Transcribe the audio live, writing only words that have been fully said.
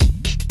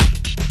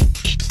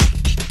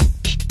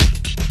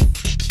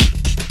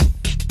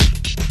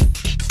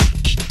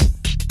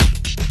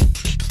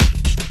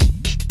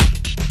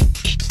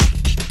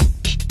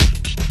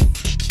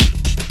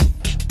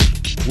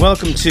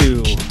Welcome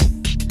to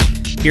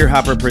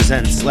Earhopper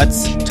Presents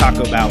Let's Talk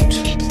About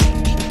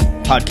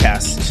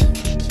podcast.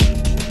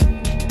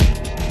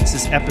 This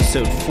is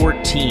episode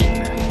 14.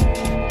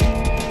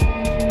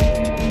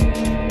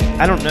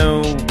 I don't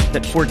know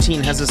that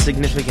 14 has a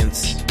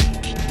significance.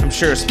 I'm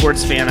sure a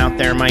sports fan out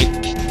there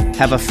might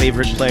have a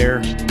favorite player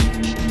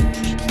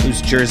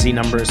whose jersey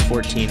number is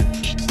 14.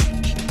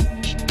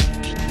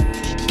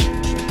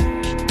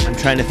 I'm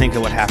trying to think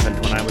of what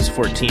happened when I was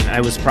 14. I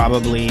was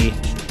probably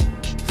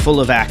full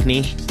of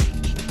acne.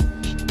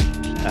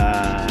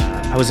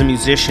 I was a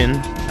musician.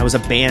 I was a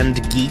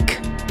band geek.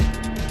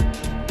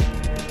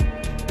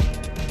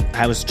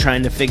 I was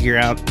trying to figure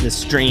out this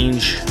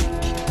strange,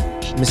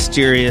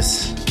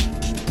 mysterious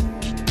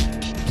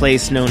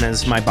place known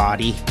as my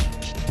body.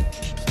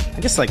 I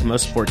guess like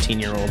most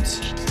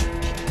 14-year-olds.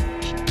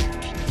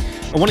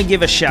 I want to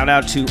give a shout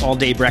out to All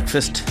Day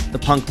Breakfast, the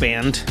punk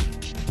band,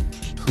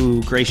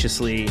 who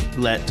graciously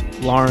let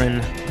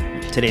Lauren,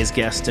 today's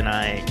guest, and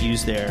I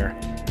use their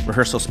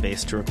rehearsal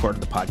space to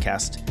record the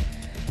podcast.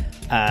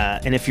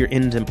 And if you're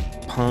into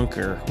punk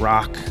or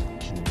rock,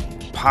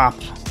 pop,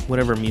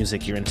 whatever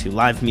music you're into,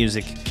 live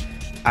music,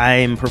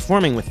 I'm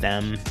performing with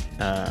them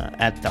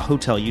at the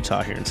Hotel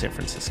Utah here in San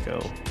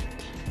Francisco.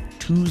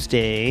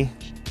 Tuesday,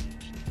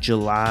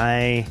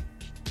 July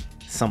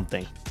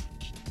something.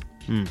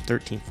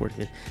 13th,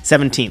 14th,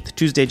 17th.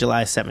 Tuesday,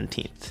 July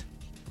 17th.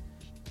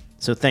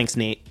 So thanks,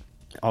 Nate.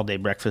 All Day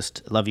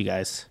Breakfast. Love you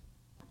guys.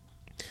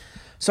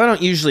 So I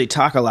don't usually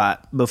talk a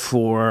lot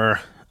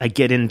before I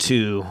get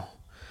into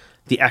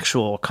the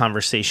actual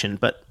conversation,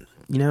 but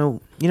you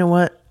know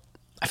what?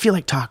 I feel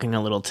like talking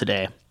a little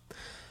today.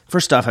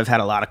 First off, I've had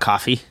a lot of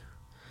coffee.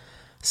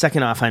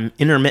 Second off, I'm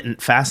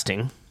intermittent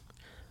fasting,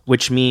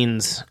 which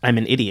means I'm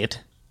an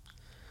idiot.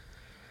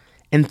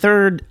 And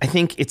third, I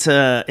think it's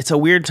a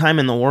weird time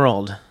in the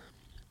world.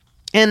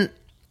 And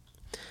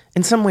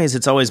in some ways,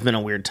 it's always been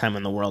a weird time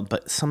in the world,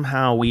 but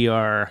somehow we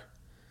are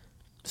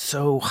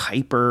so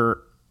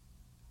hyper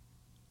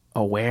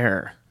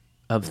aware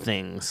of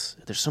things.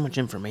 There's so much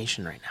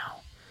information right now.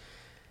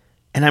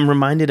 And I'm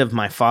reminded of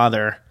my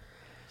father,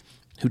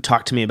 who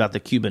talked to me about the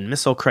Cuban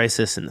Missile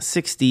Crisis in the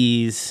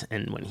 60s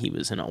and when he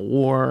was in a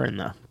war in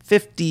the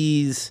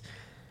 50s.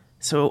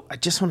 So I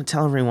just want to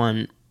tell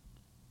everyone,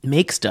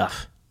 make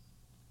stuff.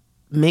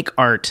 Make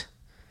art.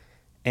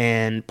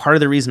 And part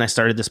of the reason I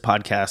started this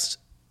podcast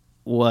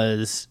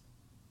was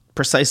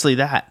precisely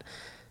that.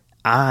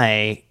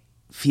 I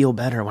feel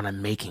better when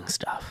I'm making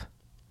stuff.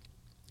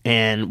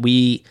 And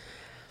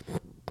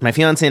my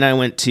fiance and I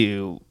went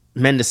to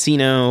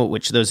Mendocino,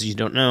 which those of you who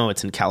don't know,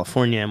 it's in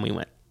California, and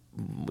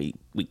we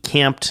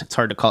camped. It's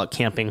hard to call it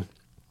camping.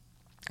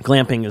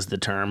 Glamping is the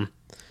term.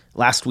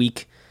 Last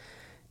week,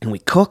 and we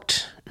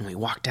cooked and we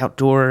walked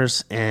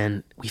outdoors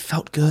and we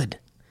felt good.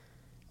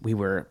 We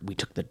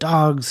took the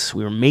dogs,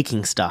 we were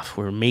making stuff.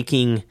 We were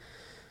making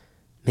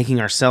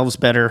ourselves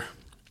better.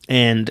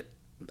 And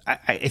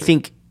I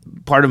think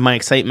part of my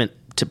excitement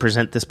to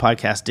present this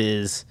podcast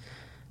is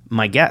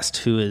my guest,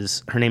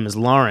 her name is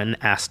Lauren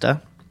Asta.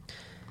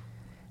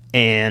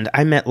 And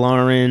I met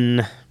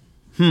Lauren,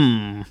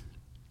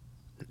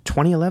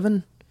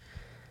 2011?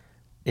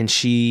 And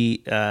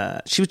she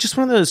was just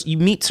one of those, you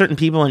meet certain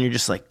people and you're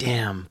just like,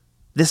 damn,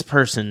 this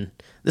person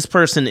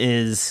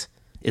is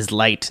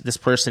light. This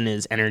person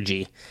is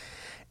energy.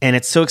 And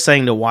it's so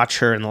exciting to watch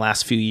her in the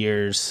last few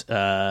years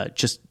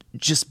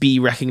just be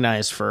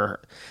recognized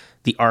for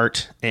the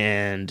art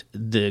and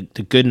the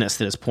goodness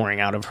that is pouring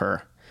out of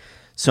her.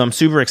 So I'm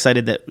super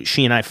excited that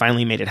she and I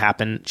finally made it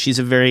happen. She's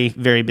a very,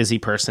 very busy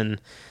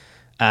person,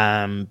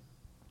 and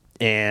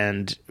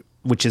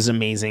which is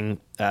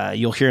amazing.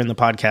 You'll hear in the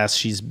podcast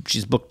she's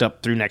booked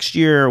up through next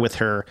year with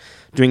her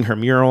doing her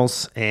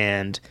murals,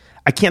 and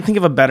I can't think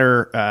of a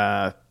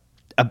better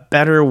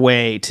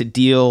way to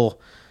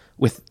deal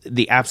with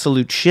the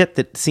absolute shit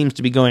that seems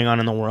to be going on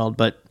in the world,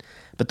 but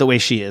the way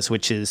she is,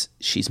 which is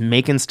she's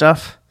making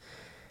stuff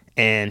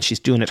and she's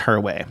doing it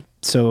her way.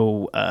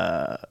 So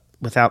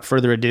without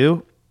further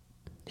ado,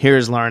 here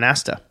is Lauren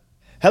Asta.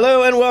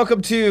 Hello and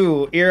welcome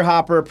to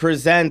Earhopper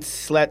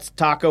Presents Let's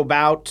Talk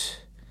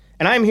About.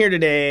 And I'm here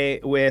today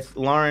with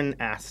Lauren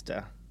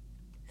Asta.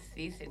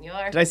 Si,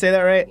 senor. Did I say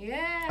that right?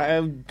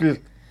 Yeah.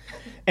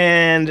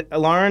 And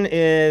Lauren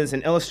is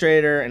an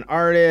illustrator, an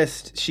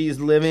artist. She's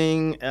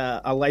living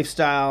a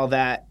lifestyle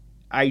that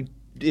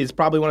is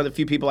probably one of the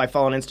few people I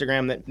follow on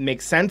Instagram that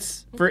makes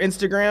sense for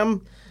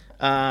Instagram.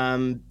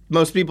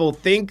 Most people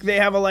think they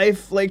have a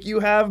life like you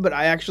have, but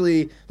I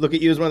actually look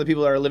at you as one of the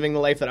people that are living the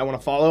life that I want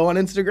to follow on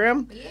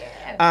Instagram.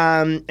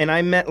 Yeah. And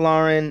I met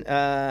Lauren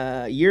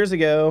years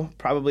ago,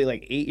 probably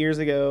like 8 years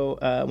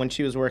ago, when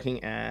she was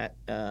working at,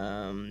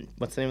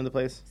 what's the name of the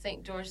place?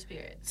 St. George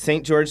Spirits.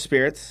 St. George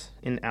Spirits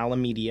in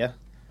Alameda.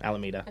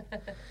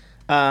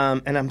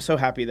 And I'm so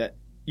happy that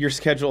your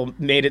schedule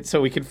made it so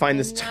we could find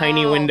this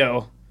tiny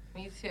window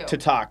Me too. to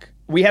talk.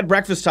 We had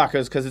breakfast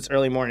tacos because it's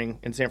early morning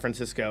in San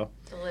Francisco.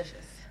 Delicious.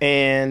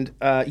 And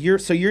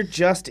you're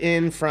just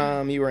in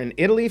from, you were in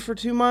Italy for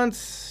 2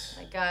 months?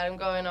 My God, I'm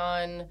going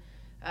on,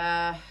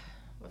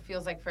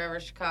 feels like forever.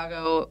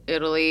 Chicago,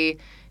 Italy,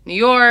 New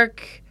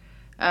York.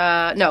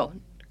 No,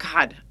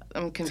 God,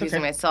 I'm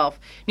confusing myself.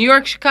 New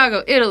York,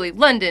 Chicago, Italy,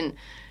 London,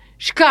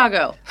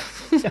 Chicago,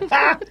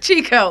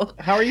 Chico.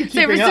 How are you keeping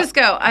San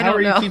Francisco. up? I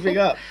don't know. How are you keeping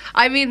up?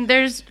 I mean,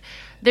 there's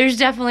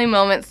definitely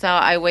moments now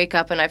I wake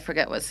up and I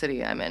forget what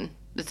city I'm in.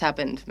 It's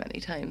happened many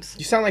times.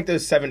 You sound like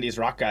those 70s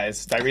rock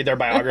guys. I read their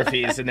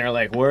biographies, and they're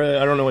like,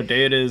 I don't know what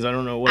day it is. I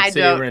don't know what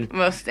city we're in.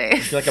 Most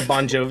days. You're like a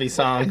Bon Jovi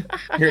song.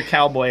 You're a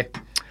cowboy.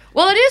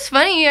 Well, it is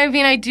funny. I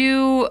mean,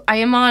 I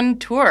am on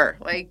tour.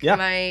 Like,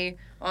 Yeah.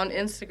 on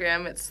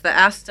Instagram, it's the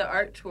Asta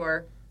Art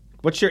Tour.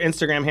 What's your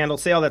Instagram handle?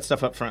 Say all that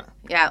stuff up front.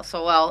 Yeah,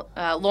 so,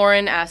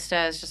 Lauren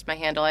Asta is just my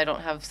handle. I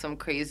don't have some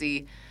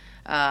crazy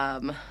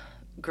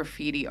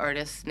graffiti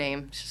artist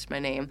name. It's just my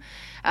name.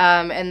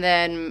 And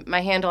then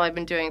my handle I've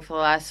been doing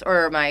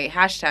my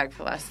hashtag for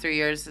the last 3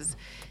 years is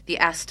the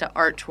Asta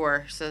Art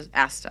Tour. So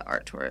Asta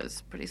Art Tour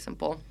is pretty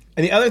simple.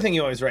 And the other thing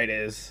you always write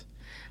is...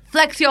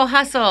 Flex your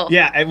hustle.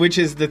 Yeah, which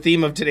is the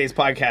theme of today's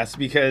podcast,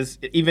 because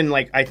even,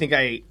 I think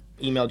I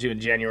emailed you in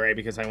January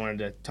because I wanted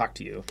to talk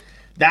to you.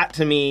 That,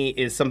 to me,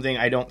 is something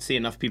I don't see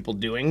enough people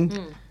doing.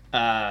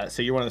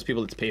 So you're one of those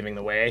people that's paving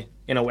the way,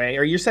 in a way,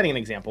 or you're setting an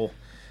example.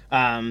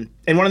 And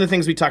one of the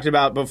things we talked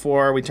about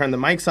before we turned the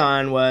mics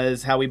on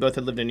was how we both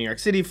had lived in New York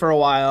City for a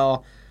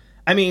while.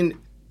 I mean,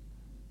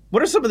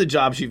 what are some of the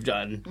jobs you've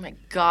done? Oh, my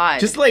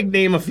God. Just,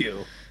 name a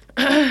few.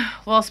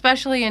 Well,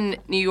 especially in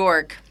New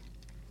York.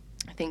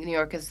 I think New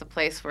York is the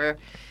place where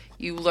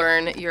you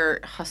learn your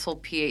hustle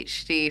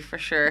PhD for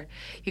sure.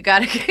 You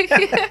gotta,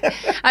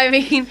 I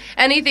mean,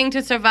 anything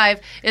to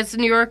survive.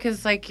 New York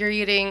is like you're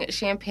eating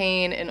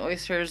champagne and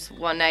oysters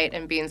one night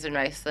and beans and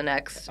rice the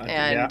next.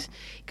 And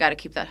you gotta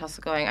keep that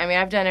hustle going. I mean,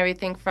 I've done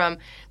everything from,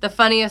 the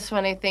funniest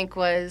one I think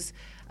was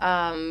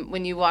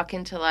when you walk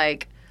into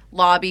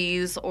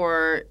lobbies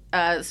or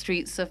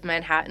streets of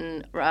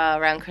Manhattan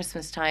around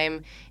Christmas time,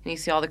 and you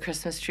see all the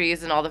Christmas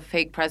trees and all the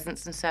fake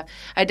presents and stuff.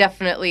 I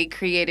definitely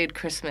created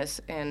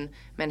Christmas in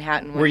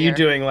Manhattan. Were you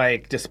doing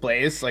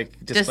displays,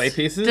 display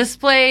pieces?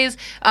 Displays,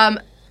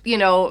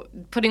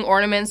 putting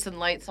ornaments and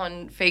lights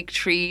on fake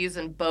trees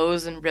and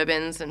bows and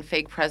ribbons and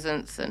fake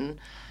presents, and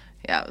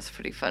yeah, it was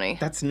pretty funny.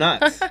 That's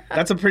nuts.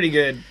 That's a pretty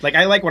good.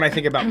 I like when I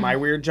think about my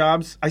weird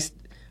jobs.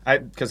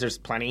 Because there's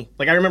plenty.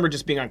 I remember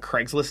just being on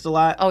Craigslist a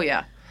lot. Oh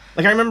yeah.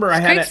 I remember I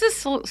had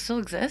Craigslist still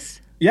exists?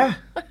 Yeah.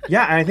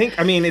 Yeah, and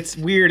I mean, it's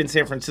weird in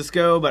San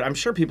Francisco, but I'm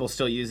sure people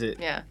still use it.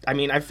 Yeah. I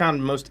mean, I've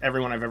found most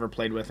everyone I've ever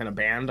played with in a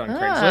band on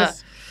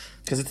Craigslist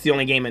because it's the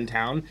only game in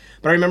town.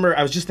 But I remember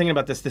I was just thinking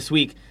about this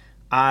week.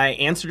 I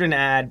answered an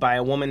ad by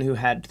a woman who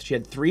had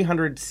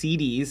 300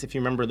 CDs, if you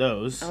remember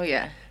those. Oh,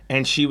 yeah.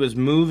 And she was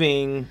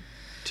moving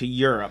to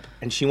Europe,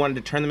 and she wanted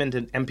to turn them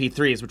into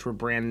MP3s, which were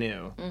brand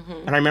new. Mm-hmm.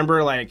 And I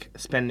remember,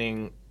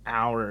 spending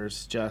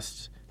hours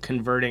just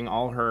converting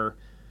all her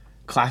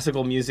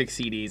classical music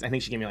CDs. I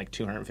think she gave me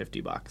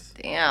 $250.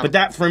 Damn. But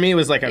that for me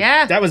was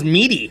that was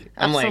meaty.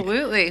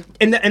 Absolutely.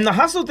 And the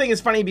hustle thing is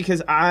funny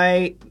because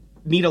I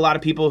meet a lot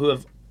of people who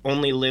have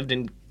only lived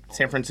in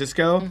San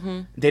Francisco.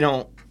 Mm-hmm.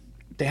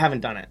 They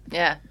haven't done it.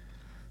 Yeah.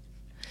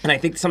 And I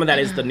think some of that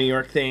is the New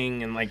York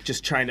thing and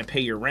just trying to pay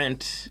your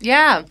rent.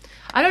 Yeah.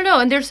 I don't know.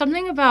 And there's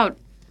something about,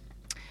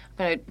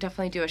 I'm going to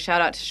definitely do a shout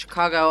out to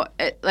Chicago.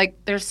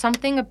 There's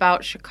something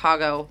about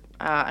Chicago.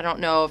 I don't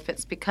know if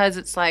it's because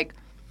it's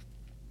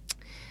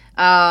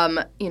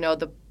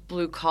the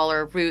blue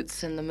collar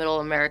roots in the middle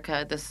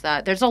America,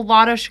 that. There's a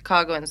lot of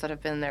Chicagoans that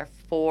have been there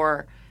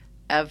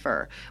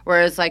forever.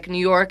 Whereas New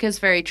York is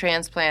very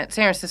transplant.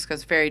 San Francisco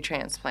is very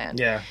transplant.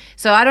 Yeah.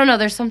 So I don't know.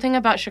 There's something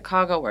about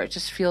Chicago where it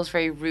just feels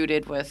very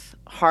rooted with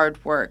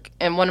hard work.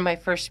 And one of my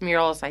first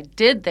murals I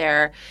did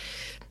there,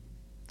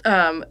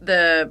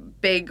 the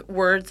big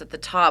words at the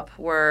top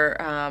were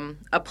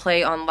a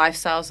play on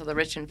Lifestyles of the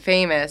Rich and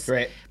Famous.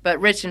 Right. But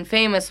Rich and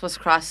Famous was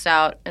crossed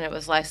out, and it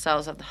was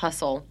Lifestyles of the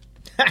Hustle.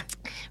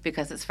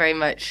 Because it's very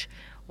much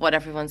what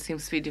everyone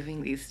seems to be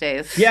doing these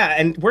days. Yeah,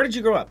 and where did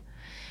you grow up?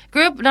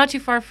 Grew up not too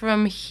far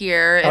from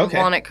here in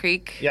Walnut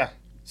Creek. Yeah.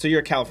 So you're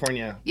a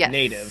California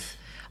native.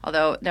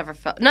 Although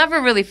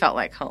never really felt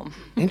like home.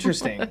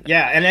 Interesting.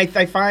 Yeah, and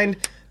I find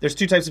there's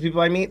two types of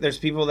people I meet. There's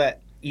people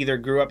that either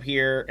grew up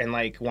here and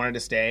wanted to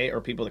stay,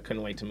 or people that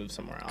couldn't wait to move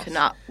somewhere else. Could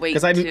not wait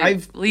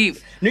to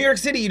leave. New York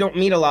City, you don't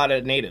meet a lot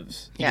of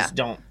natives. You just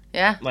don't.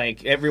 Yeah.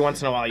 Every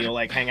once in a while, you'll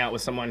hang out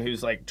with someone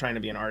who's trying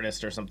to be an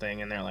artist or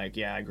something, and they're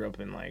yeah, I grew up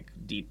in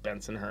deep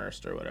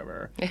Bensonhurst or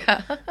whatever.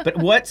 Yeah.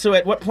 But so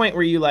at what point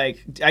were you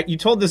you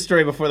told this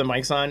story before the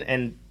mic's on,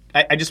 and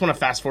I just want to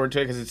fast forward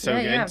to it because it's so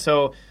good. Yeah.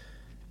 So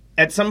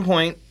at some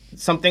point,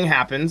 something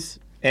happens,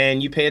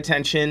 and you pay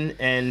attention,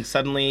 and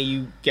suddenly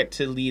you get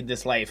to lead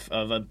this life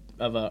of a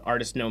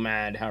artist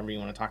nomad, however you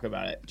want to talk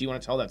about it. Do you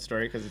want to tell that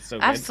story because it's so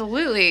good?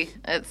 Absolutely.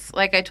 It's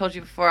like I told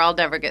you before, I'll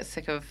never get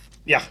sick of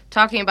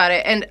talking about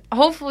it. And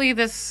hopefully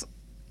this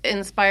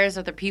inspires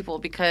other people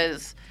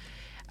because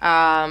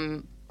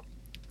I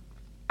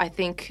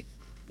think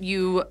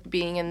you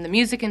being in the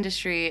music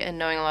industry and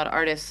knowing a lot of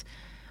artists,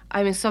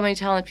 so many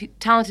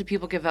talented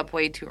people give up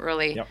way too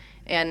early. Yep.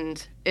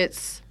 And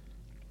it's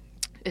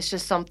It's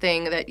just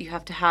something that you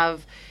have to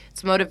have.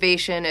 It's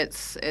motivation.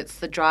 It's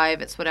the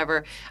drive. It's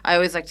whatever. I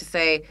always like to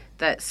say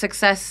that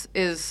success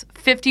is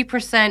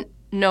 50%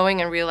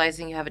 knowing and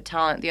realizing you have a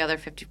talent. The other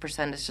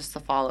 50% is just the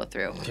follow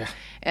through. Yeah.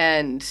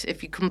 And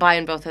if you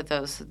combine both of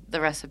those,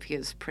 the recipe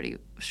is pretty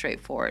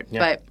straightforward.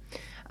 Yeah. But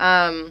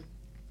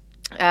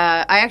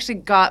I actually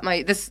got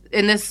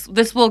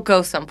this will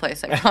go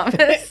someplace, I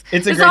promise.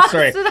 It's a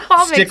great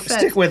story.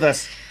 Stick with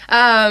us.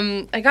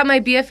 I got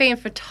my BFA in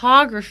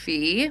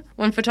photography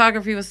when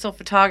photography was still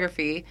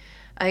photography.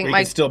 I think you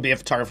could still be a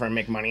photographer and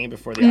make money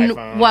before the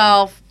iPhone.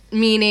 Well,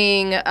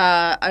 meaning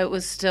I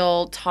was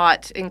still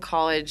taught in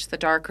college the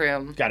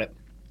darkroom. Got it.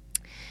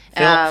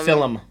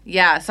 Film.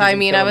 Yeah, so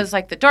I was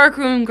like the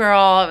darkroom girl.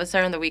 I was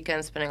there on the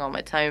weekends, spending all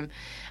my time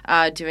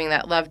doing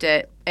that. Loved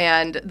it.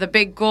 And the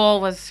big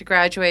goal was to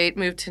graduate,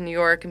 move to New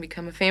York, and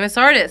become a famous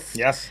artist.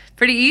 Yes.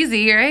 Pretty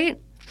easy, right?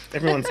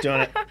 Everyone's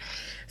doing it.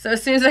 So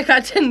as soon as I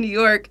got to New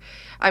York,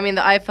 the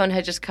iPhone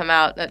had just come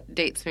out. That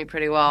dates me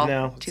pretty well.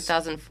 No.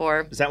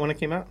 2004. Is that when it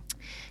came out?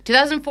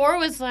 2004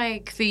 was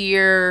like the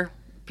year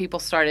people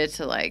started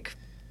to like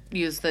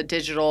use the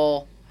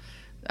digital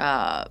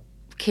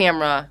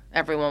camera.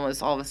 Everyone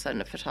was all of a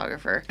sudden a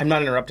photographer. I'm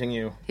not interrupting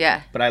you.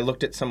 Yeah. But I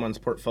looked at someone's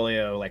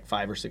portfolio like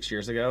 5 or 6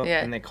 years ago,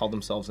 and they called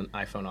themselves an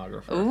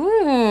iPhoneographer.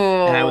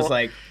 Ooh. And I was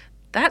like,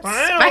 that's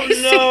I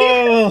spicy.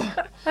 don't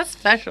know. That's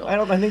special.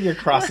 I think you're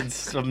crossing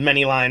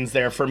many lines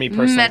there for me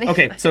personally.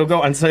 Okay, so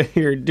go on. So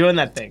you're doing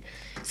that thing.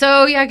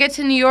 So, yeah, I get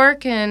to New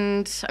York,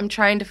 and I'm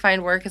trying to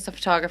find work as a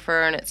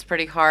photographer, and it's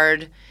pretty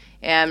hard.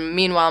 And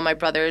meanwhile, my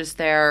brother's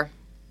there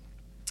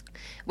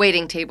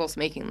waiting tables,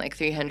 making like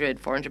 $300,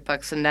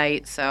 $400 a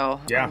night. So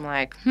I'm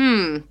like,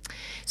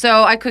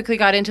 So I quickly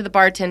got into the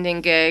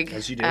bartending gig.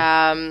 As you do.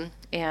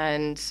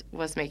 And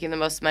was making the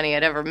most money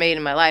I'd ever made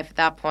in my life at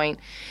that point.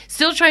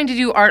 Still trying to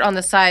do art on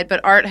the side, but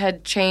art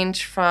had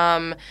changed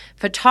from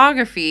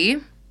photography,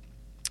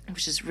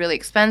 which is really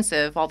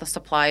expensive, all the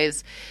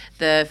supplies,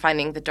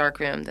 finding the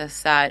darkroom,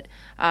 this, that,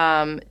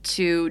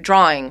 to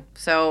drawing.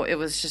 So it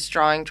was just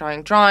drawing.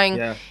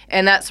 Yeah.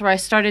 And that's where I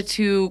started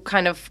to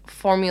kind of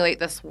formulate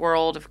this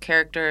world of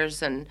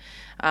characters and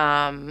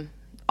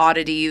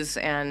oddities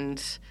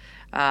and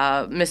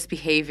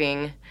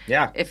misbehaving,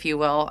 if you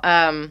will.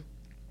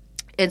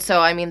 And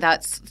so,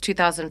 that's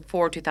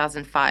 2004,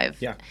 2005.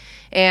 Yeah.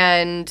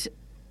 And,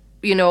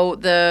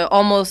 the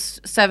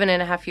almost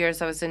 7.5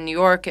 years I was in New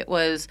York, it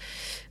was...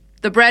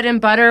 The bread and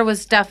butter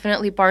was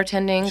definitely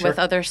bartending with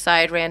other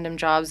side random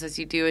jobs as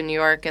you do in New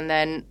York, and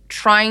then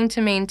trying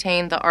to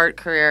maintain the art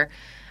career,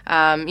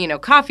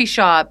 coffee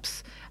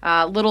shops,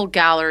 little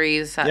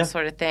galleries, that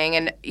sort of thing.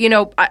 And,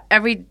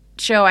 every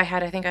show I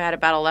think I had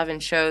about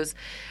 11 shows.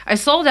 I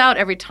sold out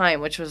every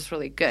time, which was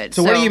really good.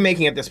 So what are you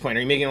making at this point?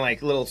 Are you making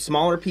like little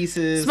smaller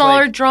pieces?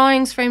 Smaller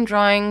drawings, frame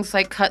drawings,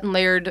 like cut and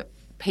layered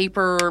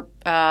paper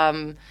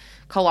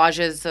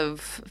collages of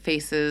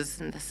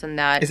faces and this and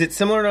that. Is it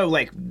similar to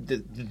like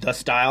the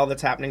style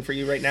that's happening for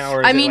you right now,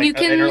 or is it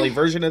like an early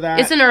version of that?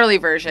 It's an early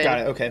version. Got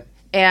it. Okay.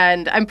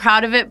 And I'm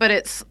proud of it, but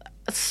it's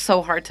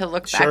so hard to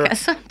look back at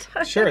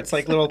sometimes. Sure, it's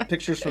like little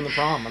pictures from the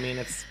prom.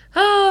 That's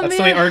the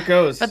way art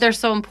goes. But they're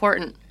so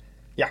important.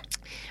 Yeah.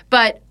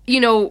 But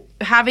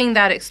having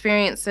that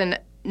experience and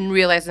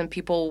realizing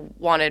people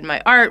wanted my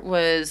art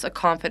was a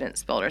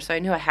confidence builder. So I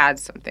knew I had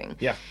something.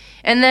 Yeah.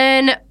 And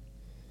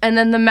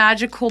then the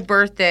magical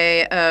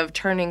birthday of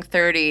turning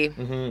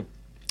 30,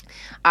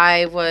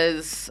 I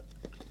was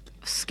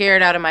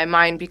scared out of my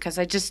mind because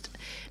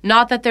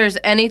not that there's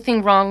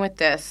anything wrong with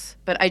this,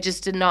 but I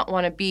just did not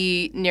want to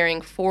be nearing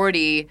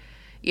 40,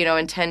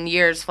 in 10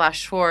 years,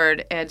 flash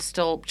forward, and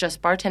still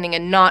just bartending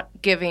and not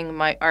giving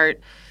my art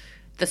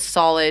the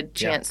solid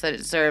chance that it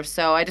deserves.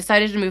 So I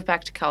decided to move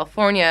back to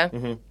California.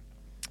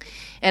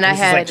 And this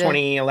is like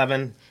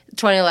 2011?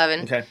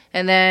 2011. Okay.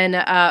 And then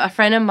a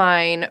friend of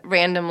mine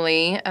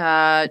randomly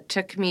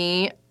took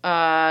me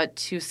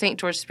to St.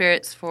 George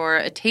Spirits for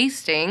a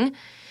tasting,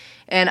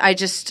 and I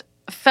just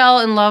fell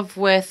in love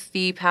with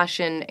the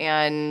passion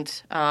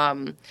and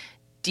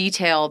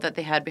detail that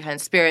they had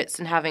behind spirits,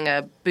 and having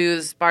a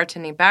booze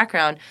bartending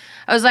background.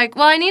 I was like,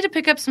 well, I need to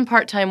pick up some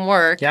part-time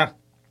work. Yeah.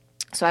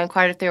 So I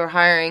inquired if they were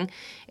hiring,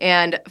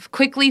 and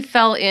quickly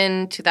fell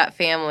into that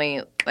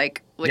family,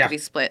 like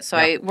lickety-split. So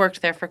I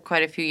worked there for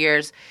quite a few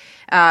years.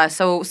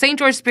 So St.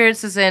 George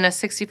Spirits is in a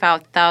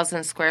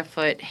 65,000 square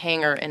foot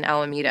hangar in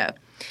Alameda.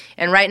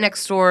 And right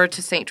next door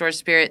to St. George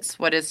Spirits,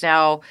 what is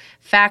now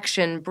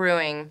Faction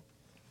Brewing,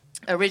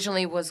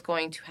 originally was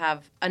going to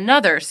have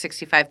another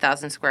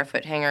 65,000 square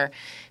foot hangar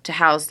to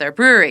house their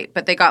brewery.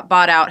 But they got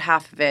bought out,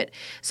 half of it.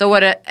 So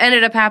what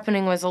ended up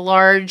happening was a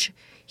large,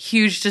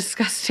 huge,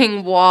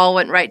 disgusting wall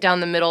went right down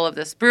the middle of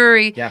this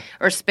brewery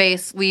or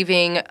space,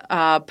 leaving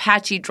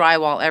patchy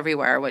drywall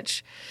everywhere,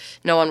 which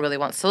no one really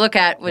wants to look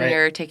at when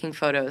you're taking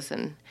photos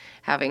and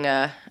having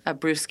a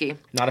brewski.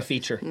 Not a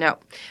feature. No.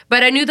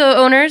 But I knew the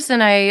owners,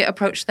 and I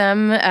approached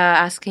them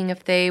asking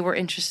if they were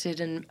interested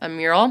in a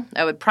mural.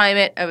 I would prime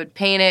it, I would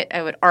paint it,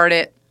 I would art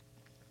it.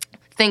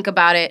 think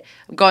about it.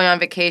 I'm going on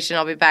vacation.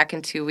 I'll be back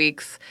in 2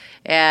 weeks,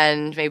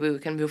 and maybe we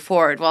can move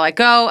forward. Well, I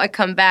go, I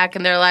come back,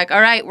 and they're like,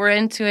 all right, we're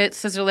into it.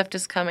 Scissor lift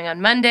is coming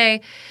on Monday.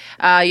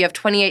 You have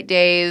 28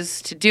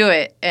 days to do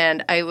it.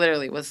 And I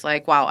literally was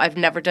like, wow, I've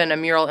never done a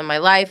mural in my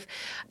life.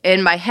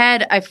 In my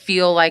head, I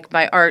feel like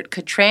my art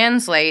could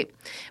translate,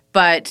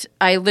 but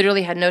I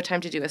literally had no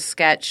time to do a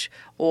sketch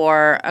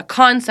or a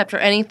concept or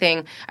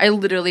anything. I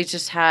literally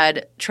just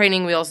had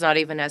training wheels not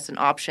even as an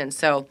option.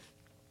 So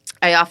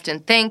I often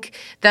thank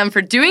them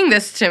for doing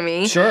this to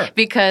me. Sure.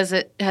 Because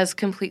it has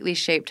completely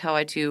shaped how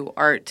I do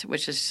art,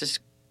 which is just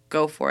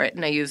go for it.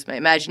 And I use my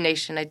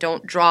imagination. I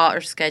don't draw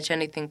or sketch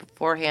anything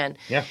beforehand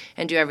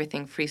and do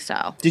everything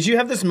freestyle. Did you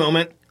have this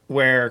moment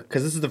where,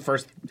 because this is the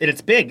first, and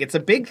it's big. It's a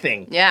big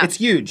thing. Yeah. It's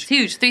huge. It's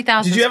huge,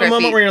 3,000 Did you have a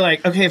moment feet. where you're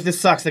like, okay, if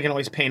this sucks, I can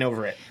always paint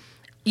over it?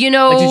 You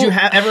know... Like, did you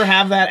ever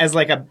have that as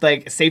like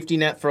a safety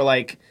net for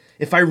like,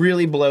 if I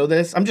really blow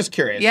this? I'm just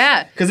curious.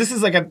 Yeah. Because this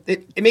is like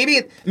maybe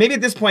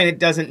at this point it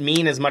doesn't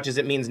mean as much as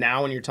it means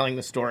now when you're telling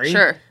the story.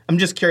 Sure. I'm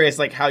just curious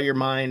like how your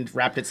mind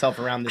wrapped itself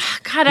around this,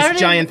 God, this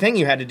giant thing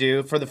you had to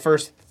do for the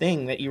first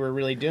thing that you were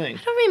really doing.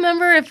 I don't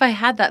remember if I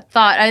had that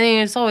thought. I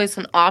think it's always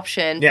an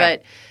option,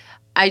 but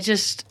I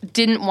just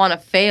didn't want to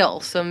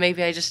fail, so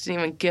maybe I just didn't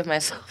even give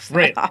myself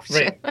that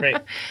option.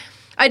 Right.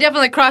 I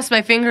definitely crossed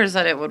my fingers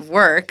that it would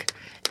work,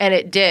 and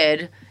it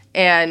did.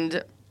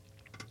 And,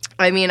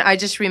 I mean, I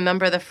just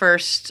remember the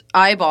first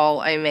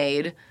eyeball I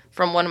made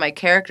from one of my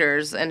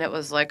characters, and it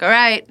was like, all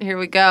right, here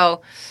we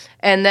go.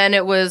 And then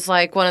it was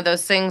like one of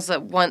those things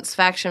that once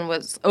Faction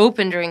was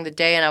open during the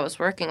day and I was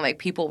working, like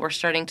people were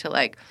starting to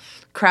like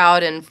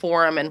crowd and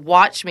form and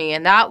watch me,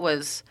 and that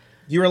was...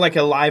 You were like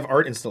a live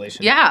art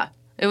installation. Yeah.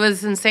 It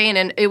was insane,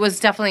 and it was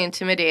definitely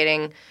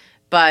intimidating,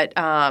 but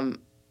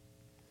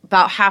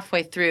about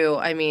halfway through,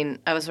 I mean,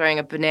 I was wearing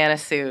a banana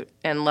suit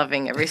and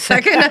loving every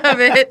second of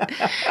it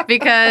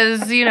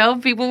because, you know,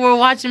 people were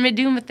watching me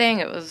do my thing.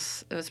 It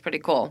was pretty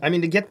cool. I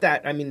mean, to get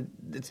that, I mean,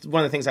 it's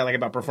one of the things I like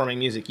about performing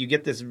music. You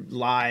get this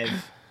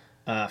live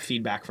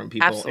feedback from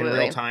people in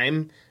real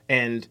time,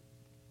 and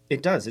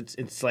it does.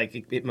 It's like,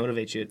 it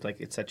motivates you. It's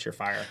like it sets your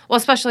fire. Well,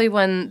 especially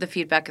when the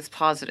feedback is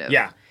positive.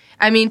 Yeah.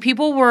 I mean,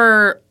 people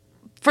were,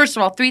 first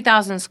of all,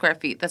 3,000 square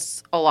feet.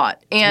 That's a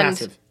lot. And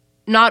massive.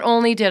 Not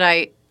only did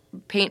I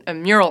paint a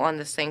mural on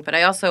this thing, but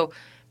I also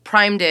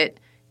primed it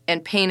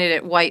and painted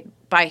it white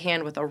by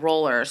hand with a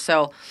roller.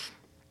 So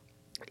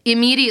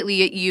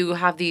immediately you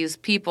have these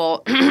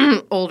people,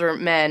 older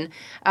men,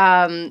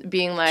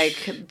 being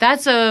like,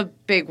 that's a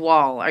big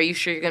wall. Are you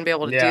sure you're going to be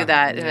able to do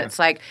that? And it's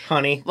like,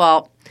 honey.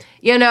 Well,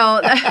 you know,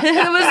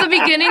 it was the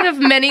beginning of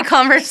many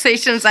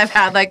conversations I've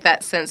had like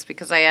that since,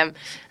 because I am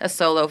a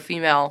solo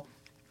female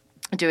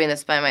doing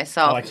this by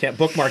myself. Oh, I can't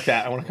bookmark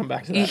that. I want to come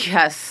back to that.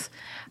 Yes.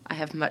 I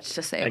have much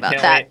to say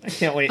about that. I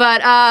can't wait.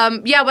 But,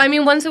 I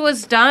mean, once it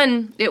was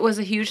done, it was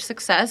a huge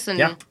success.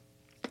 And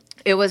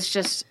it was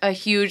just a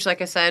huge,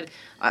 like I said,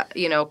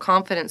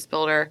 confidence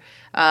builder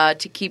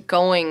to keep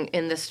going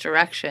in this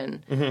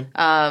direction.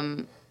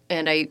 Mm-hmm.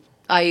 And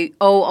I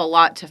owe a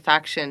lot to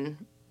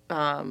Faction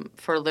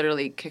for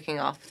literally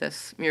kicking off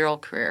this mural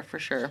career, for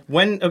sure.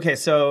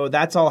 So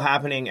that's all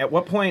happening. At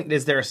what point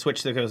is there a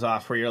switch that goes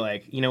off where you're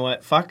like, you know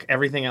what, fuck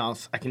everything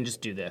else, I can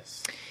just do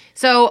this?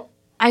 So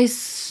I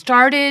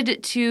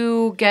started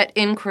to get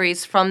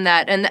inquiries from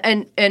that,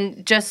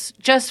 and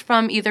just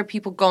from either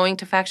people going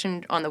to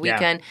Faction on the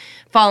weekend,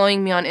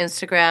 following me on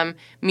Instagram,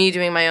 me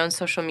doing my own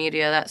social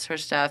media, that sort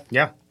of stuff.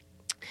 Yeah.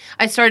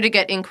 I started to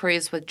get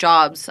inquiries with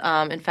jobs.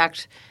 In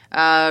fact,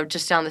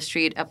 just down the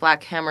street at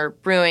Black Hammer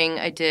Brewing,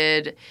 I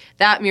did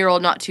that mural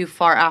not too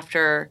far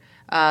after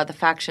the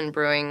Faction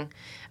Brewing.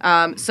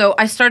 So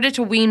I started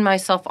to wean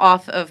myself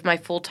off of my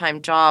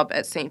full-time job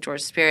at St.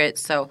 George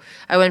Spirits. So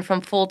I went from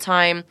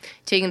full-time,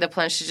 taking the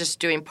plunge, to just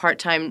doing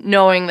part-time,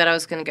 knowing that I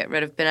was going to get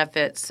rid of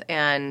benefits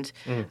and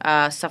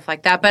stuff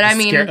like that. But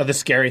the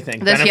scary thing,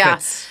 benefits. Yeah,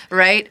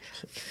 right?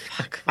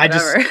 Fuck, I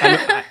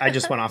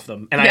just went off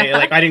them, and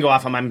I didn't go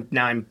off them.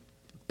 I'm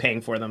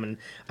paying for them, and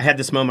I had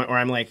this moment where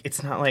I'm like,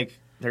 it's not like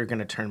they're going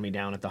to turn me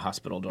down at the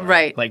hospital door.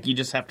 Right. Like, you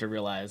just have to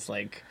realize,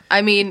 like...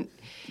 I mean,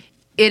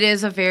 it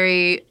is a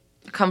very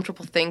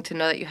comfortable thing to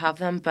know that you have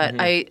them, but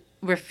I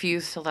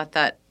refuse to let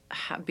that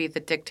be the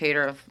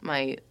dictator of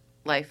my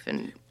life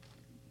and,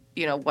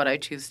 you know, what I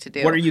choose to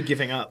do. What are you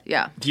giving up?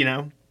 Yeah. Do you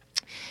know?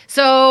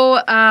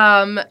 So,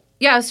 I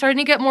was starting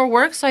to get more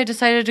work, so I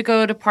decided to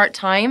go to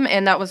part-time,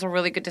 and that was a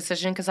really good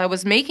decision because I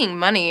was making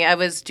money. I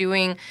was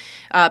doing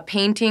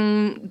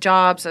painting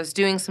jobs. I was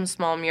doing some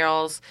small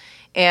murals,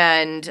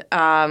 and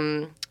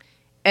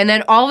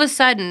then all of a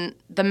sudden,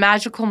 the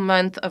magical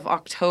month of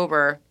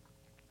October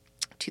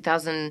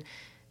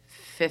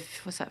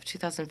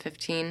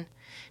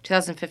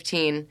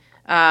 2015,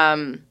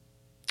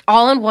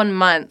 all in 1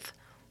 month,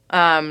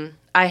 I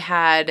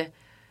had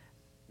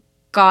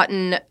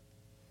gotten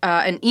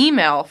an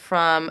email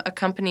from a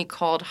company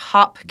called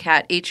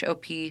Hopcat,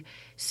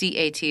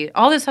 Hopcat.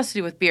 All this has to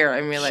do with beer,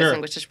 I'm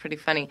realizing, which is pretty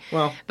funny.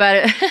 Well,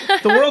 but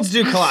the worlds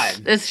do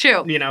collide. It's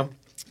true. You know?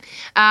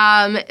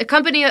 A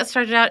company that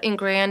started out in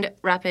Grand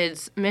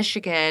Rapids,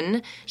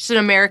 Michigan. Just an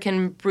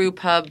American brew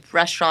pub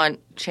restaurant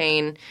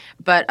chain.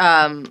 But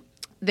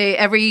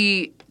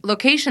every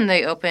location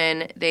they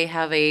open, they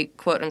have a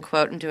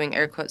quote-unquote, I'm doing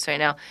air quotes right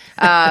now,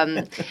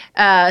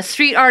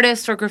 street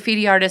artist or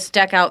graffiti artist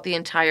deck out the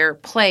entire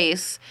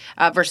place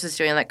versus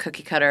doing like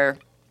cookie cutter,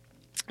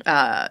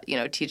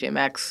 TJ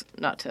Maxx,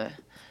 not to...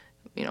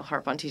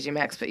 harp on TJ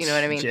Maxx, but you know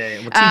what I mean.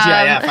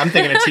 TGIF. I'm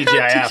thinking of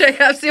TGIF.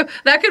 TGIF, so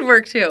that could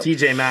work too.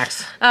 TJ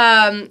Maxx.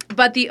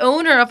 But the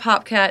owner of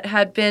Hopcat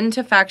had been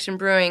to Faction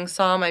Brewing,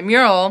 saw my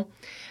mural,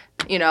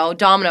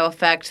 domino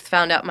effect,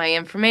 found out my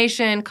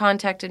information,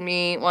 contacted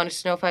me, wanted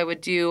to know if I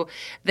would do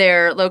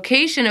their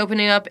location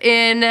opening up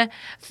in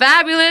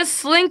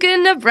fabulous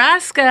Lincoln,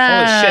 Nebraska.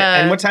 Holy shit.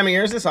 And what time of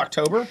year is this?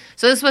 October?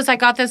 So I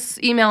got this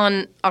email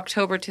in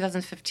October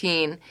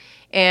 2015,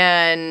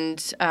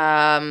 and...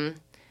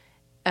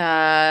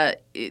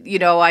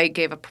 I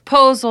gave a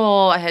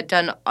proposal. I had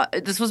done.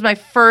 This was my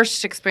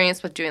first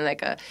experience with doing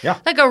like a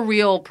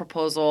real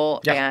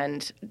proposal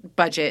and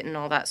budget and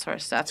all that sort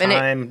of stuff.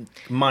 Time,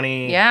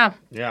 money. Yeah.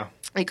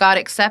 It got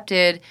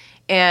accepted,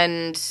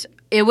 and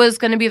it was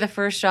going to be the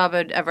first job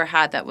I'd ever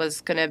had that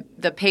was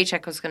the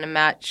paycheck was going to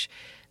match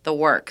the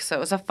work. So it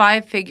was a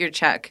 5-figure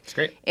check. That's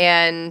great.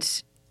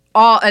 And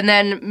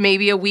then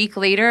maybe a week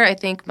later, I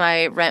think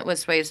my rent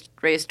was raised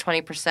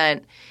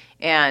 20%.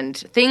 And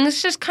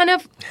things just kind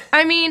of,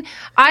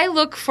 I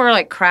look for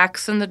like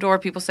cracks in the door.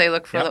 People say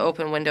look for the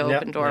open window,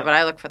 open door, but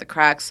I look for the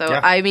cracks. So,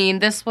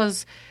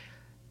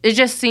 it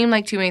just seemed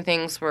like too many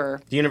things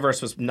were. The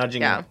universe was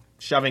nudging you,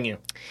 shoving you.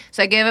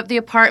 So I gave up the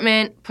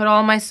apartment, put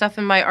all my stuff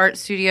in my art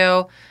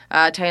studio,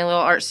 tiny little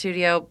art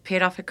studio,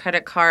 paid off a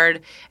credit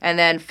card. And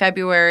then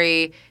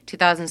February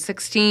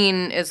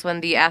 2016 is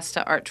when the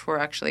Asta Art Tour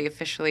actually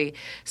officially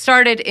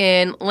started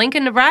in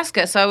Lincoln,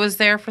 Nebraska. So I was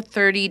there for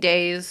 30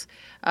 days.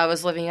 I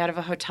was living out of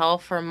a hotel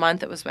for a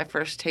month. It was my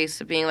first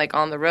taste of being like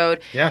on the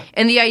road. Yeah.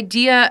 And the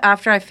idea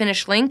after I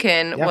finished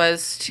Lincoln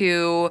was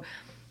to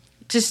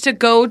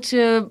go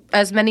to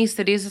as many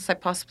cities as I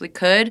possibly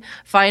could,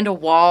 find a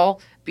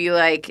wall, be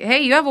like,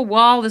 hey, you have a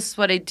wall, this is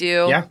what I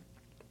do. Yeah.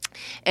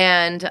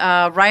 And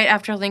right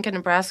after Lincoln,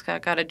 Nebraska, I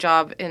got a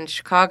job in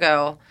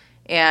Chicago,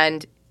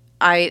 and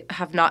I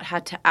have not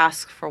had to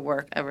ask for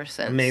work ever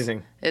since.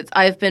 Amazing.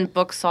 I've been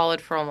booked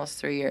solid for almost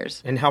 3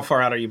 years. And how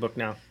far out are you booked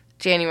now?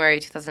 January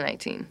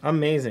 2019.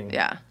 Amazing.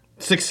 Yeah.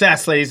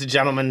 Success, ladies and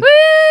gentlemen.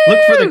 Woo!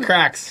 Look for the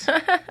cracks.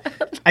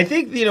 I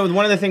think,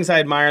 one of the things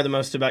I admire the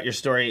most about your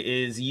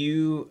story is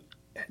you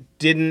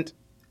didn't,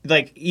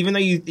 even though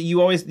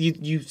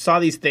you saw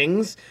these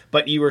things,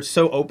 but you were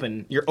so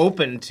open. You're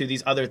open to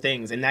these other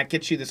things, and that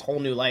gets you this whole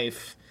new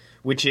life,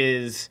 which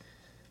is,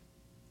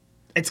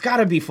 it's got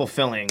to be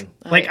fulfilling.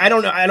 I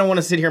don't know, I don't want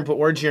to sit here and put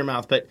words in your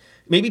mouth, but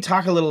maybe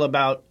talk a little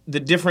about the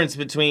difference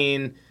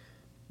between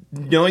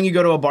knowing you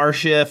go to a bar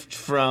shift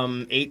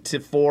from 8 to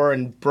 4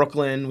 in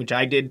Brooklyn, which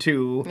I did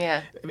too,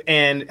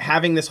 and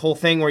having this whole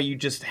thing where you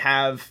just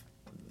have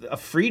a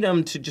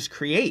freedom to just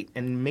create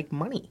and make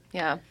money.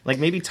 Yeah.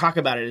 Maybe talk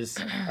about it as,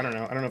 I don't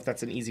know if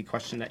that's an easy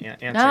question to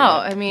answer.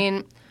 No,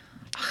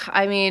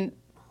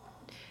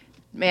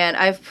 man,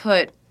 I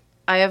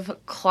have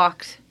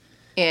clocked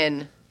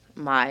in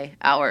my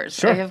hours.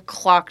 Sure. I have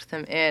clocked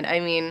them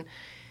in.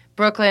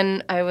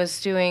 Brooklyn, I was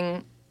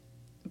doing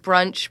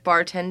brunch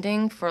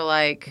bartending for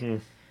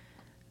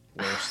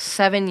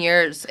 7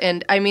 years.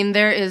 And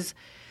there is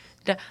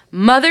the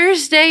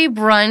Mother's Day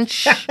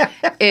brunch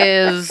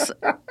is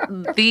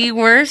the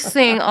worst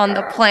thing on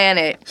the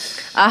planet.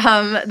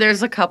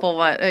 There's a couple,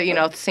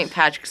 St.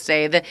 Patrick's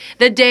Day,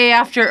 the day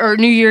after, or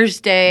New Year's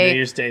Day, New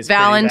Year's Day's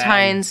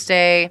Valentine's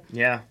Day.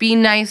 Yeah. Be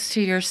nice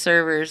to your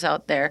servers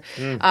out there.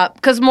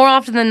 Because more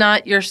often than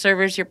not, your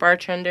servers, your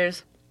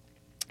bartenders,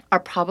 are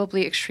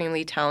probably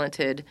extremely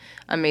talented,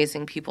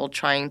 amazing people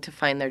trying to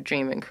find their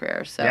dream and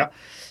career. So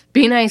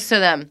be nice to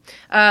them.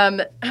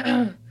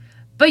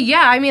 But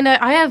yeah,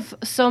 I have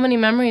so many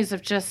memories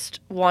of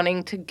just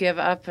wanting to give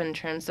up in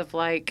terms of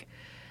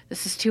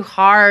this is too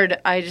hard.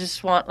 I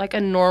just want a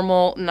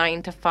normal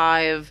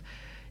 9-to-5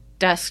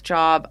 desk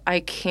job. I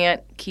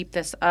can't keep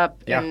this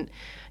up. Yeah.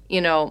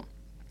 And,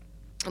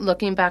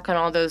 looking back on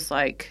all those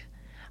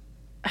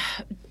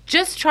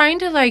just trying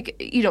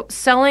to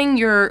selling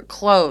your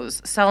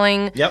clothes,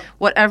 selling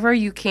whatever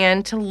you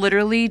can to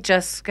literally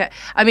just get.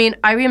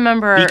 I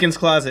remember Beacon's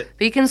Closet.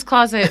 Beacon's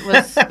Closet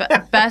was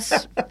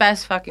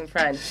best fucking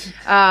friend.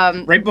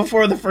 Right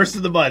before the first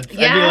of the month,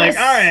 yes. I'd be like,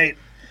 all right,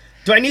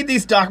 do I need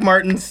these Doc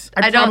Martens?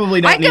 I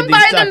probably don't need these. I can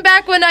buy them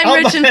back when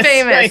I'm rich and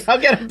famous. I'll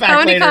get them back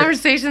How many later.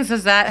 conversations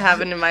has that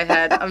happened in my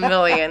head? A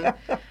million.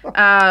 But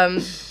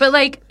and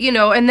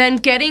then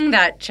getting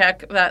that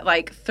check, that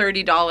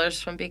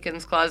 $30 from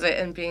Beacon's Closet,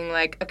 and being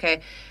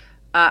okay,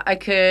 I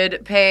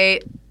could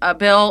pay a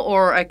bill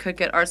or I could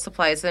get art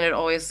supplies, and it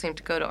always seemed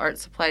to go to art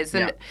supplies.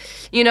 And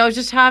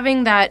just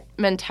having that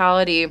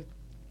mentality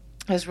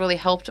has really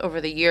helped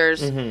over the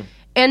years. Mm-hmm.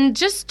 And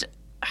just,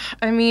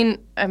 I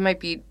might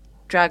be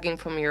dragging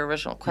from your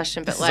original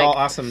question, but this is all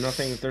awesome.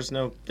 Nothing. There's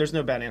no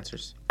bad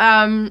answers.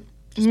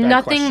 Just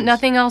bad questions.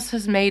 Nothing else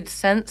has made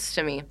sense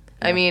to me. Yeah.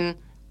 I mean,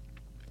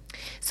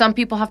 some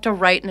people have to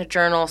write in a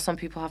journal. Some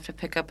people have to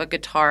pick up a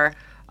guitar.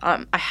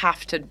 I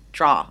have to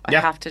draw. I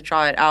have to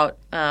draw it out.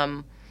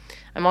 I'm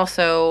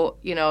also,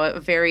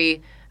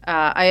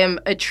 I am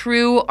a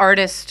true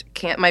artist.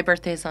 My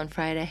birthday's on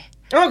Friday.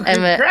 Oh,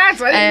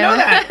 congrats! I didn't know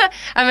that.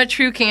 I'm a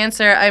true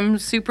Cancer. I'm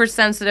super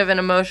sensitive and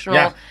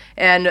emotional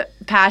and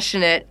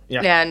passionate,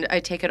 and I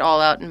take it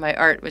all out in my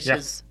art, which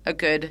is a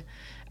good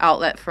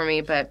outlet for me.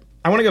 But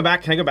I want to go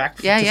back. Can I go back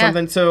to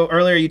something? So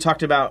earlier you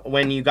talked about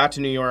when you got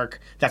to New York,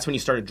 that's when you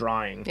started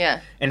drawing. Yeah.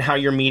 And how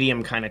your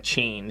medium kind of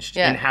changed.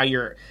 Yeah. And how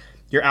your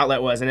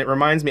outlet was. And it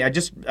reminds me,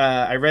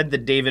 I read the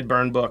David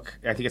Byrne book,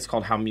 I think it's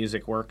called How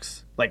Music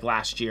Works, like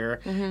last year.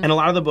 Mm-hmm. And a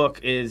lot of the book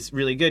is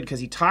really good because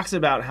he talks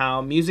about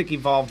how music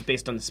evolved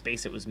based on the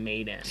space it was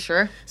made in.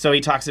 Sure. So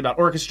he talks about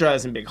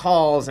orchestras and big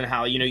halls and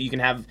how, you can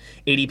have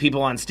 80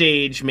 people on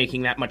stage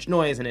making that much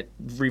noise and it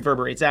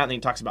reverberates out. And then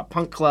he talks about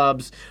punk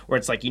clubs where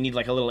it's like you need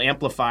like a little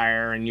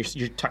amplifier and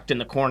you're tucked in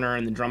the corner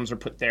and the drums are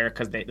put there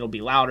because it'll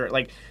be louder.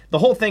 Like the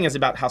whole thing is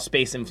about how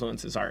space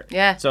influences art.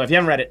 Yeah. So if you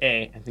haven't read it,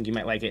 A, I think you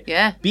might like it.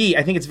 Yeah. B,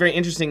 I think it's very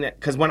interesting that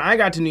because when I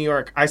got to New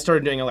York, I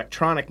started doing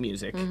electronic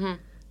music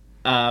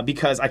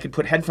because I could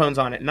put headphones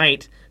on at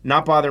night,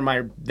 not bother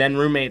my then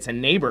roommates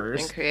and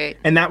neighbors, and create.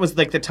 And that was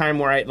like the time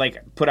where I like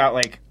put out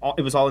like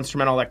it was all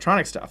instrumental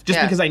electronic stuff, just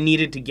because I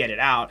needed to get it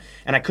out,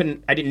 and I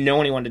didn't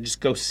know anyone to just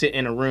go sit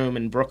in a room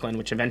in Brooklyn,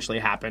 which eventually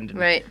happened,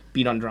 and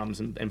beat on drums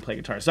and play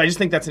guitar. So I just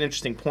think that's an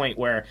interesting point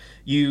where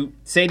you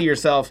say to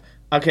yourself,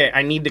 okay,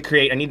 I need to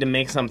create, I need to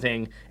make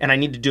something, and I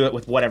need to do it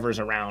with whatever's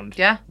around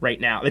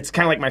right now. It's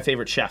kind of like my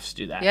favorite chefs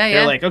do that.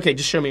 They're like, okay,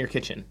 just show me your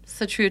kitchen. It's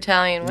the true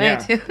Italian way,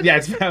 too.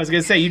 I was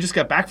going to say, you just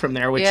got back from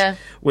there, can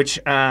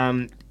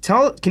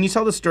you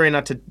tell the story,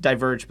 not to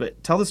diverge,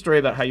 but tell the story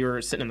about how you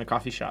were sitting in the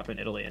coffee shop in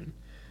Italy and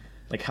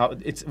like how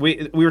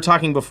we were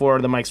talking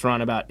before the mics were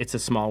on about It's a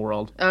Small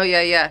World. Oh,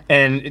 yeah.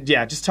 And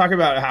just talk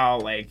about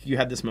how like you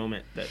had this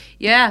moment that...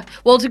 Yeah.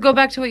 Well, to go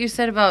back to what you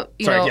said about,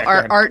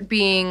 art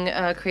being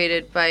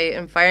created by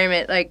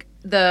environment, like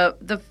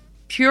the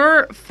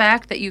pure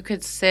fact that you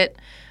could sit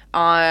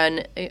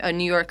on a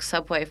New York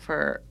subway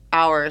for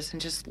hours and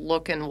just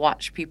look and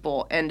watch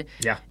people, and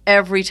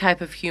every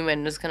type of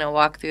human is going to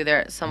walk through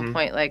there at some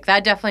point. Like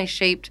that definitely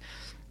shaped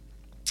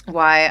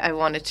why I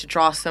wanted to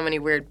draw so many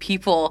weird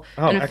people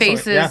and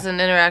faces and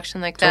interaction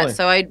like that.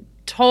 So I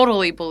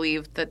totally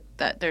believe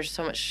that there's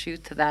so much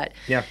truth to that.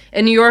 Yeah.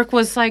 And New York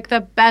was like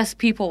the best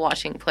people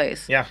watching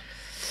place. Yeah.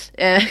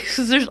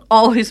 Because there's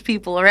always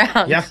people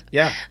around.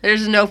 Yeah.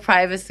 There's no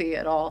privacy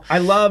at all. I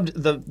loved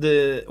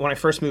the when I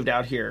first moved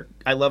out here,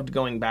 I loved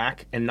going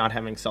back and not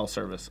having cell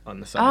service on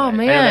the subway. Oh,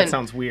 man. I know that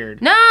sounds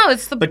weird. No,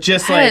 it's the But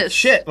just like,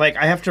 shit, like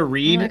I have to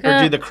read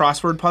or do the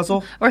crossword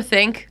puzzle. Or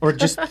think. Or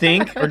just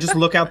think. Or just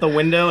look out the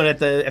window and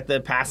at the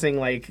passing,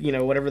 like,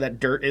 whatever that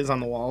dirt is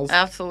on the walls.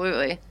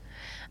 Absolutely.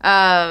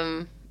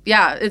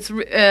 It's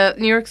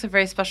New York's a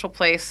very special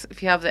place.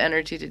 If you have the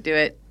energy to do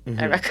it,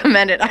 I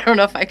recommend it. I don't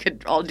know if I could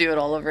do it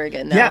all over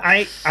again now. Yeah,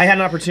 I had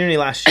an opportunity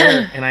last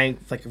year, and I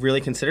like really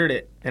considered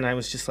it, and I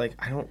was just like,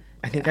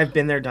 I think I've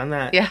been there, done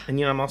that. Yeah.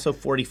 And I'm also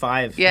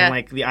 45, and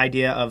like the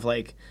idea of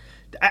like,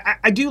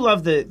 I do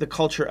love the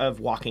culture of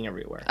walking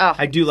everywhere. Oh,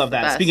 I do love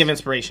that. Best. Speaking of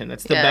inspiration,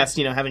 that's the best.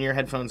 Having your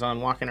headphones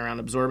on, walking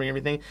around, absorbing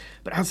everything.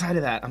 But outside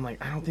of that, I'm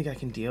like, I don't think I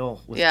can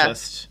deal with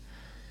just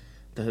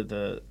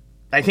the.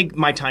 I think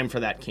my time for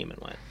that came and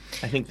went.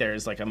 I think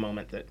there's like a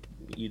moment that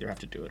you either have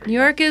to do it or New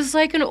York is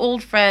like an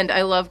old friend.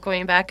 I love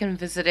going back and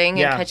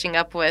visiting and catching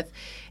up with,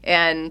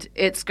 and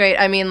it's great.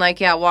 I mean, like,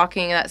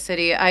 walking that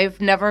city. I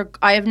have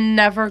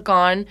never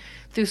gone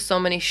through so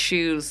many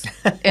shoes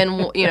in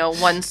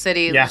one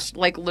city. Just,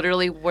 like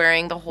literally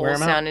wearing the whole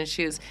sound in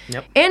shoes.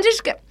 Yep. And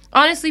just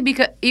honestly,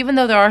 because even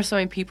though there are so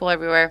many people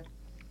everywhere,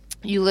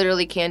 you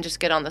literally can just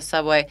get on the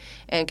subway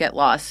and get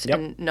lost,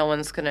 and no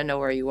one's gonna know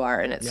where you are,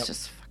 and it's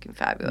just fucking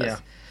fabulous. Yeah.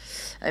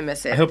 I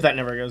miss it. I hope that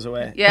never goes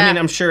away. Yeah. I mean,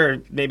 I'm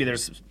sure maybe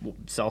there's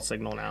cell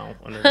signal now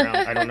underground.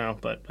 I don't know,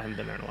 but I haven't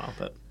been there in a while.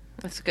 But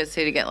it's a good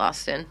city to get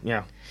lost in.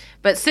 Yeah.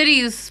 But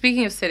cities,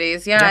 speaking of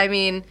cities, I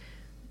mean,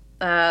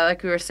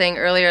 like we were saying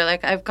earlier,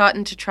 like I've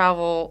gotten to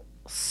travel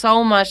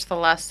so much the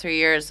last 3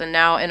 years, and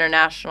now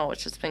international,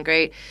 which has been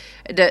great.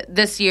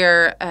 This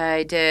year,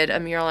 I did a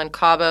mural in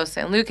Cabo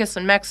San Lucas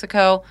in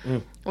Mexico,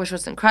 which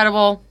was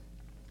incredible.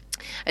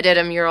 I did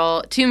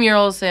two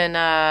murals in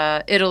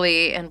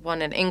Italy and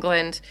one in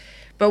England.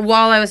 But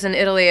while I was in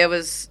Italy, I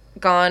was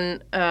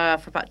gone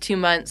for about 2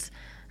 months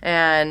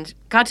and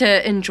got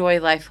to enjoy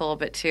life a little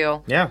bit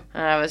too. Yeah.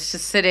 I was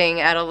just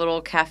sitting at a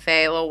little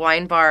cafe, a little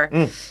wine bar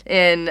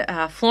in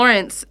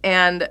Florence,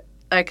 and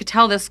I could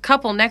tell this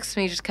couple next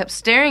to me just kept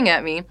staring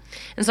at me.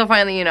 And so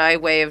finally, I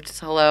waved,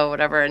 hello,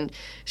 whatever, and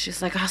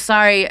she's like, oh,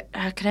 sorry,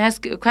 can I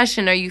ask you a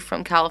question? Are you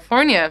from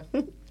California?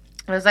 And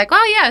I was like,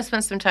 oh, yeah, I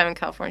spent some time in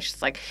California.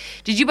 She's like,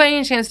 did you by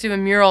any chance do a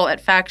mural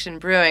at Faction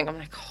Brewing? I'm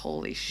like,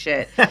 holy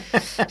shit.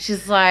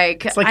 She's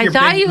like, It's like I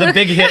thought you the looked...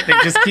 big hit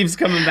that just keeps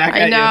coming back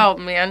at I know,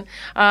 man.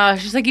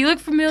 She's like, you look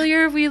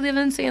familiar. We live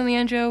in San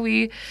Leandro.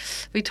 We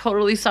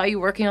totally saw you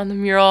working on the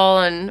mural,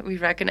 and we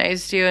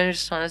recognized you, and I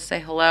just want to say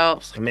hello. I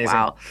was like, amazing.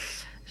 Wow.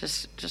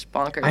 Just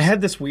bonkers. I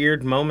had this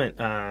weird moment.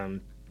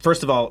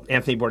 First of all,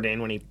 Anthony Bourdain,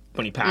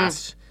 when he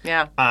passed...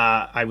 Yeah.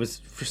 I was,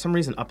 for some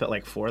reason, up at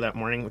like 4 that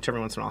morning, which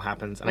every once in a while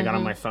happens, and I got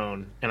on my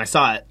phone, and I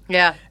saw it.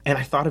 Yeah. And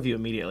I thought of you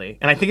immediately.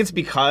 And I think it's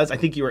because, I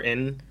think you were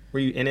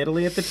you in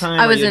Italy at the time?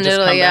 I was in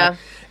Italy, yeah.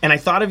 And I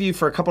thought of you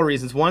for a couple of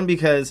reasons. One,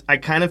 because I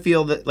kind of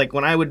feel that, like,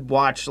 when I would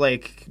watch,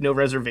 like, No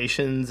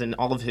Reservations and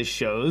all of his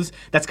shows,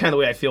 that's kind of the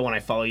way I feel when I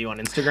follow you on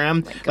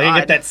Instagram. Oh, like, I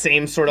get that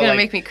same sort of, You're like...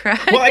 gonna make me cry.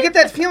 Well, I get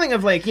that feeling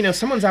of, like,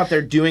 someone's out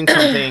there doing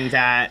something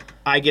that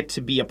I get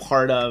to be a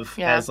part of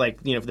as,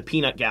 like, the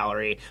peanut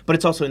gallery, but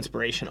it's also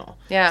inspirational.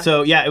 Yeah.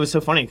 So, yeah, it was so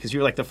funny because you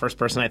were, like, the first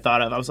person I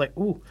thought of. I was like,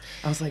 ooh.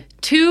 I was like...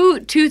 Two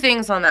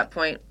things on that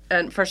point.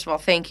 And first of all,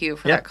 thank you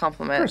for that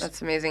compliment.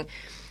 That's amazing.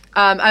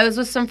 I was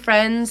with some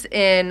friends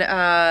in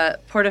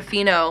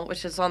Portofino,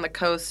 which is on the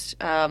coast,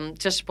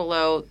 just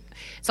below...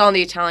 It's on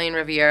the Italian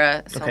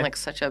Riviera. I sound like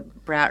such a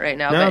brat right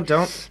now. No, but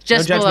don't.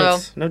 Just no below,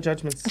 judgments. No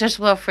judgments. Just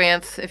below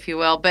France, if you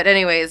will. But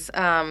anyways,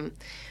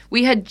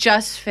 we had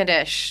just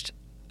finished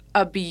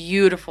a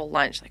beautiful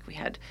lunch. Like, we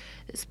had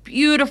this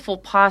beautiful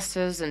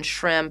pastas and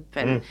shrimp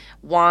and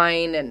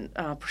wine and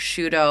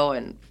prosciutto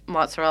and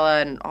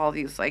mozzarella and all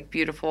these, like,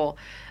 beautiful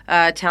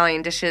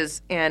Italian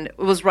dishes. And it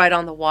was right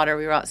on the water.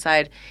 We were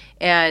outside.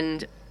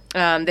 And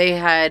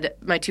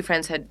my two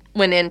friends had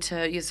went in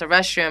to use the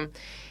restroom.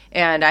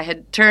 And I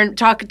had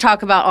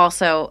talk about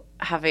also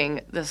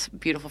having this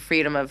beautiful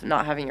freedom of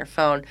not having your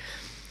phone,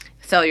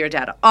 cellular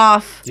data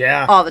off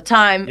all the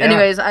time. Yeah.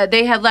 Anyways,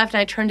 they had left,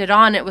 and I turned it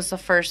on. It was the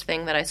first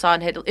thing that I saw,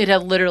 and it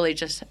had literally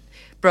just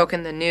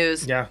broken the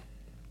news. Yeah.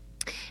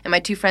 And my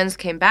two friends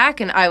came back,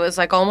 and I was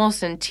like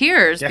almost in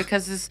tears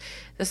because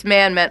this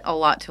man meant a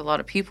lot to a lot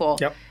of people.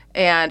 Yep.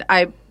 And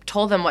I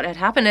told them what had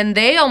happened, and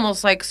they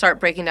almost like start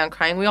breaking down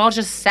crying. We all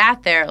just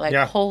sat there like,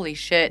 holy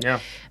shit.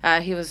 Yeah.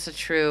 He was a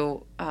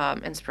true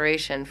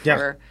inspiration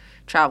for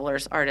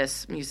travelers,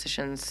 artists,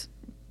 musicians,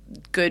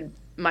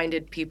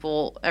 good-minded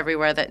people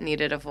everywhere that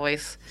needed a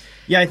voice.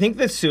 Yeah, I think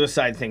the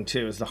suicide thing,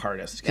 too, is the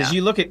hardest. Because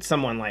you look at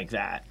someone like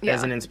that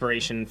as an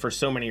inspiration for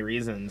so many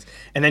reasons.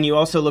 And then you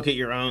also look at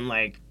your own,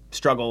 like,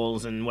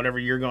 struggles and whatever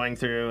you're going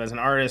through as an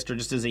artist or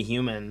just as a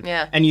human.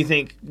 Yeah. And you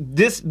think,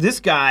 this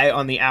guy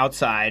on the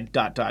outside, ...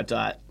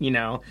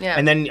 Yeah.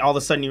 And then all of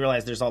a sudden you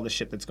realize there's all the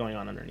shit that's going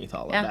on underneath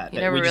all of that.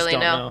 You never we just really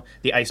don't know.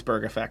 the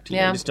iceberg effect. You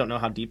just don't know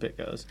how deep it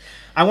goes.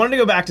 I wanted to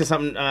go back to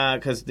something,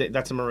 because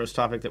that's a morose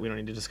topic that we don't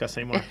need to discuss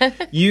anymore.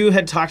 You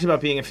had talked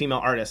about being a female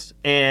artist.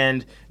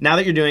 And now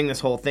that you're doing this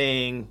whole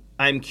thing,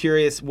 I'm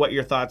curious what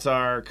your thoughts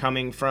are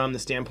coming from the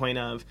standpoint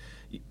of,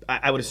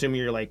 I would assume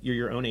you're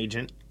your own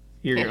agent.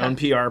 You're your own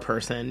PR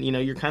person.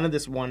 You're kind of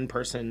this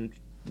one-person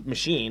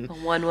machine. A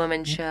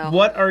one-woman show.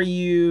 What are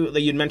you...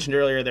 Like you'd mentioned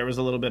earlier, there was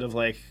a little bit of,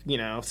 like,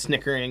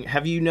 snickering.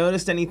 Have you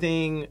noticed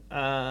anything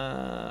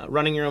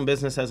running your own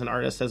business as an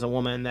artist, as a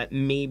woman, that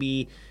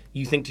maybe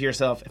you think to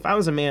yourself, if I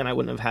was a man, I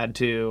wouldn't have had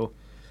to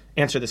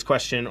answer this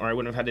question, or I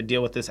wouldn't have had to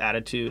deal with this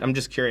attitude? I'm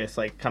just curious,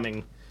 like,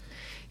 coming...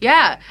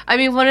 Yeah. I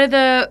mean, one of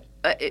the...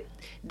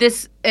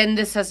 This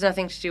has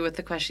nothing to do with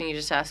the question you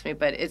just asked me,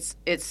 but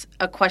it's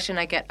a question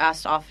I get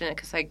asked often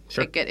because I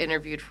get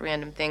interviewed for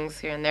random things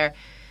here and there.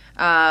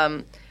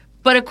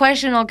 But a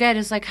question I'll get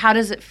is like, how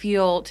does it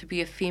feel to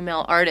be a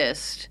female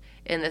artist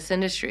in this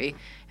industry?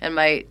 And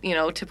my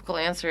typical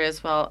answer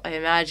is, well, I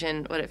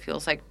imagine what it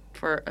feels like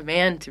for a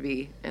man to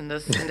be in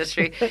this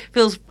industry.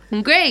 Feels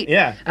great.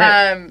 Yeah.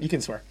 Right. You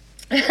can swear.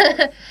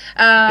 It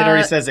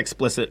already says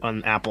explicit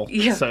on Apple,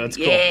 so it's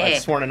cool.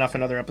 I've sworn enough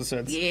in other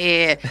episodes.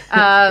 Yeah.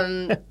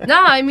 No,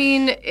 I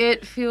mean,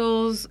 it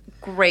feels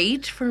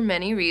great for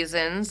many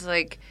reasons.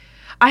 Like,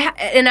 I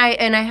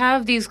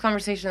have these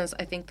conversations,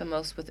 I think, the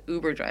most with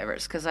Uber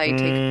drivers, because I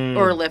take,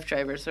 or Lyft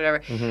drivers,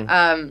 whatever,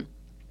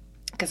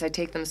 because I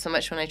take them so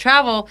much when I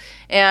travel,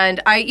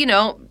 and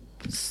I,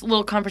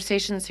 little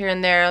conversations here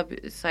and there.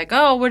 It's like,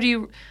 oh, what do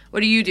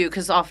you do?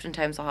 Because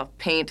oftentimes I'll have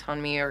paint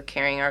on me or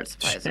carrying art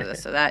supplies or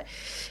this or that,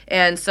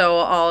 and so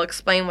I'll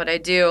explain what I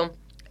do,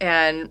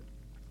 and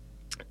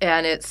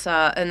it's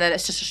and then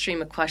it's just a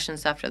stream of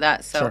questions after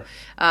that. So,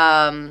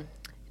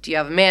 do you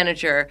have a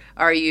manager?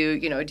 Are you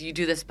do you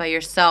do this by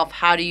yourself?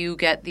 How do you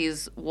get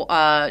these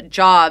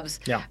jobs?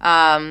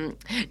 Yeah.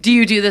 Do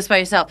you do this by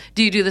yourself?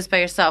 Do you do this by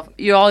yourself?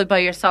 You're all by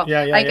yourself.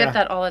 I get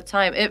that all the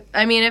time.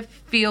 It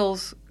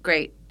feels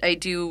great. I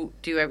do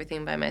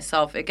everything by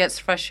myself. It gets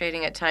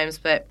frustrating at times,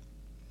 but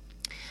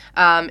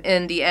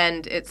in the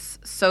end, it's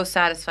so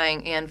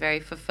satisfying and very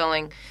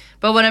fulfilling.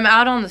 But when I'm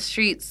out on the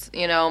streets,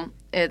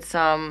 it's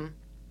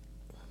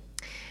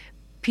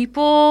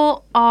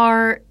people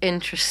are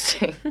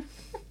interesting.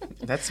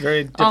 That's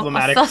very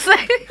diplomatic. I'll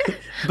say,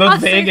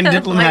 Both vague and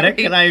diplomatic,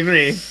 and I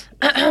agree.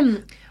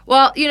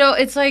 Well,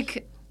 it's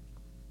like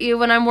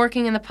when I'm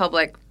working in the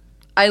public,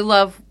 I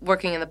love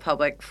working in the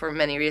public for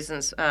many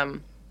reasons.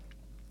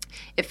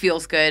 It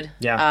feels good.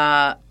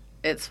 Yeah.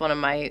 It's one of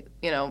my,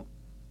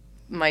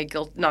 my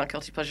not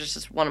guilty pleasures,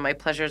 just one of my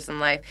pleasures in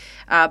life.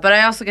 But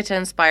I also get to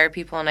inspire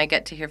people, and I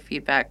get to hear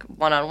feedback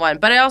one-on-one.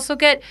 But I also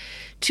get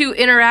to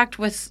interact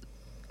with,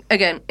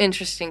 again,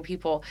 interesting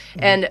people.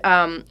 And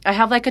I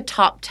have like a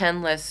top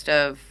 10 list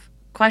of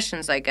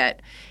questions I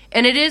get.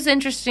 And it is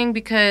interesting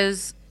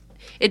because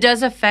it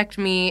does affect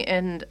me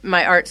and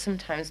my art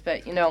sometimes.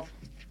 But,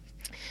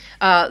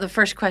 the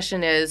first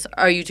question is,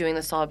 are you doing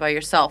this all by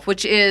yourself?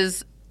 Which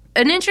is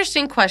an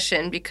interesting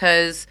question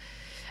because,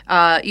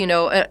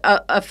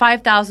 a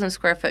 5,000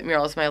 square foot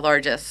mural is my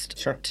largest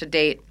to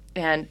date.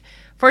 And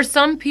for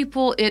some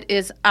people, it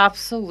is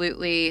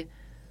absolutely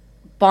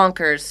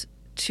bonkers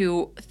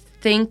to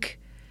think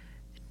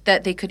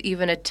that they could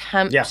even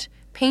attempt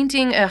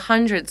painting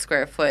 100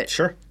 square foot.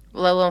 Sure.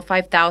 Let alone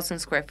 5,000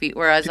 square feet.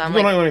 Whereas I'm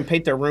people like, don't even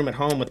paint their room at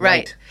home with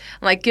light.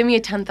 I'm like, give me a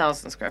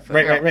 10,000 square foot.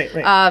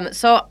 Right.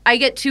 So I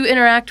get to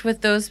interact with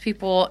those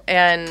people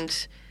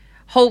and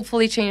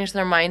hopefully change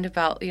their mind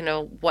about,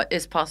 what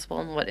is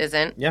possible and what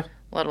isn't. Yeah.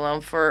 Let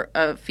alone for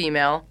a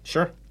female.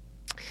 Sure.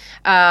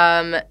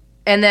 And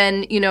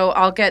then,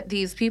 I'll get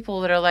these people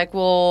that are like,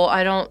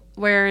 well,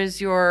 where is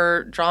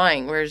your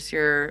drawing? Where's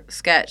your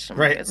sketch? I'm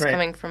like, it's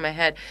coming from my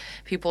head.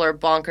 People are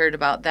bonkered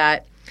about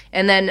that.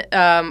 And then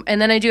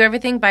I do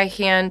everything by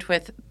hand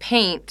with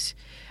paint,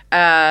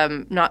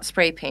 not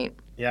spray paint.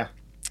 Yeah.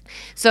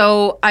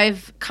 So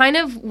I've kind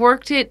of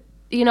worked it,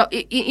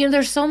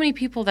 there's so many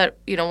people that,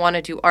 want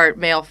to do art,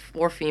 male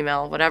or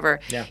female, whatever.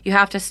 Yeah. You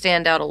have to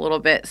stand out a little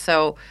bit.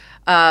 So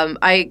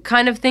I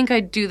kind of think I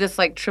do this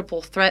like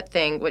triple threat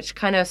thing, which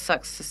kind of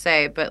sucks to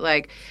say, but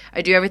like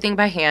I do everything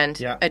by hand.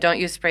 Yeah. I don't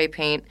use spray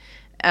paint.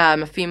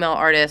 I'm a female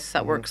artist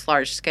that works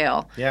large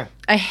scale. Yeah.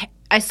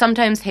 I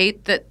sometimes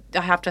hate that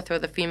I have to throw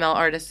the female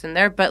artist in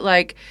there, but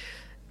like,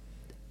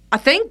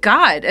 thank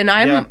God, and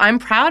I'm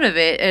proud of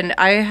it. And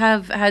I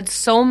have had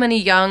so many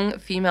young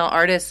female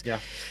artists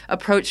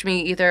approach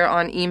me either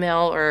on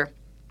email or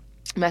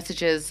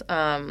messages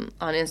on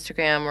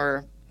Instagram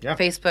or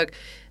Facebook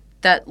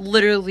that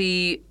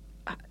literally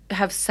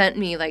have sent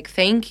me like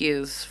thank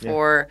yous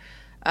for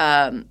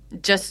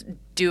just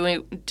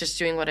doing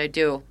what I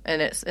do,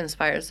 and it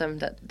inspires them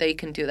that they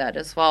can do that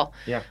as well.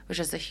 Yeah, which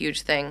is a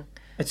huge thing.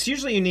 It's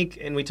usually unique,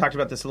 and we talked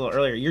about this a little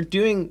earlier.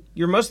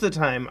 You're most of the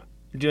time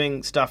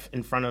doing stuff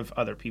in front of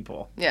other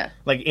people. Yeah.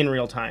 Like in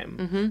real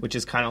time, which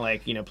is kind of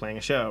like, playing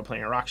a show,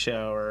 playing a rock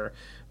show,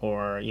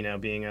 or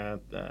being a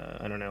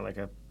like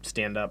a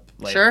stand-up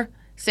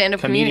stand-up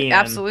comedian.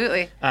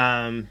 Absolutely.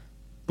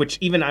 Which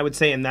even I would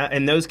say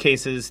in those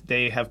cases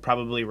they have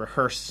probably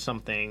rehearsed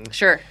something.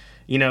 Sure.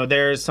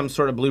 There's some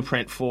sort of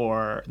blueprint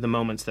for the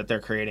moments that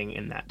they're creating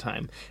in that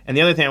time. And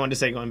the other thing I wanted to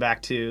say, going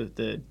back to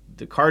the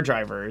car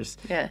drivers,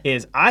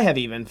 is I have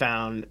even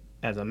found,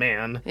 as a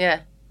man,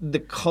 the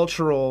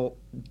cultural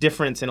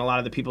difference in a lot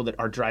of the people that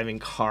are driving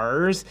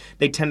cars.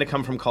 They tend to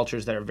come from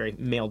cultures that are very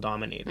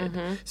male-dominated.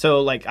 Mm-hmm.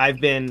 So, like, I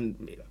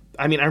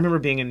remember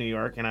being in New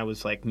York, and I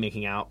was, like,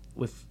 making out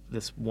with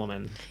this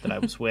woman that I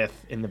was with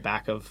in the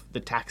back of the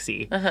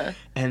taxi. Uh-huh.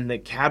 And the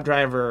cab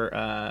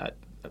driver...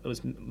 it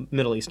was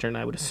Middle Eastern,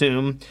 I would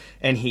assume,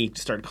 and he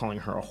started calling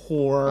her a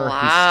whore.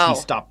 Wow. He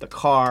stopped the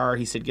car.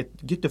 He said,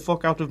 "Get the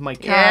fuck out of my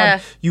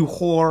cab, you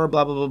whore!"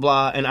 Blah blah blah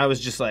blah. And I was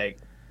just like,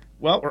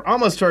 "Well, we're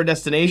almost to our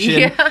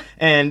destination,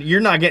 and you're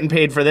not getting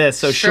paid for this.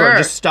 So sure,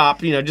 just stop.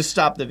 Just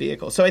stop the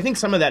vehicle." So I think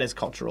some of that is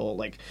cultural,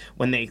 like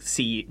when they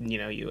see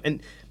you.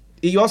 And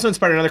you also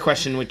inspired another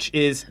question, which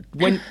is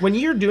when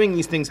you're doing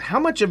these things, how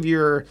much of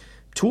your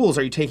tools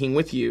are you taking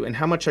with you, and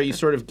how much are you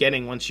sort of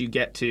getting once you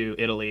get to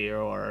Italy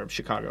or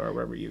Chicago or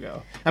wherever you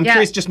go? I'm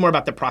curious just more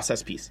about the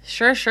process piece.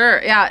 Sure.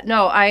 Yeah,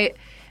 no, I,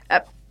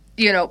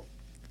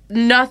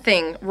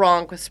 nothing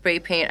wrong with spray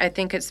paint. I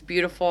think it's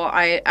beautiful.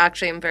 I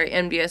actually am very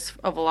envious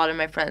of a lot of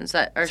my friends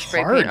that are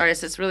spray paint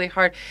artists. It's really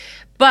hard.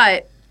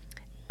 But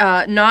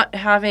not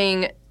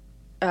having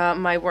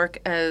my work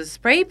as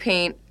spray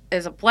paint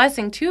is a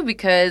blessing, too,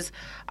 because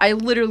I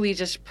literally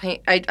just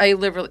paint. I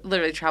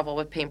literally travel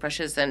with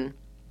paintbrushes and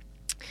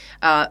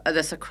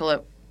this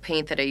acrylic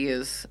paint that I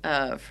use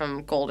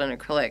from Golden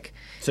Acrylic.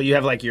 So you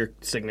have like your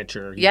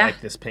signature, you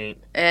like this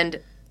paint. And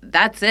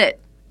that's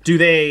it.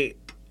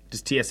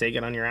 Does TSA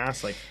get on your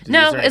ass? Like,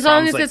 no, as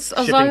long as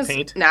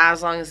paint?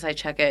 As long as I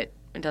check it,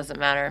 it doesn't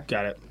matter.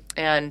 Got it.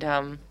 And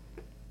I'm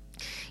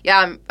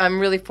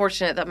really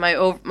fortunate that my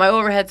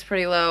overhead's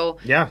pretty low.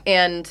 Yeah.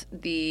 And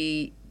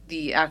the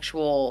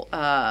actual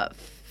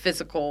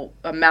physical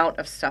amount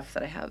of stuff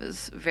that I have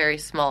is very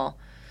small.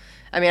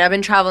 I mean, I've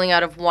been traveling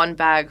out of one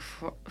bag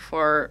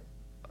for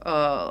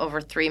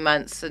over 3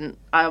 months, and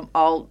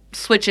I'll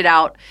switch it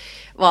out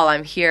while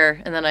I'm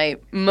here, and then I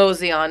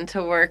mosey on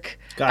to work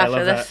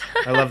after this.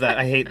 I love that.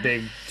 I hate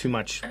too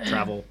much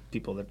travel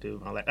people that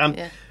do all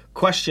that.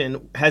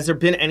 Question, has there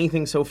been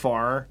anything so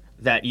far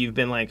that you've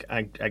been like,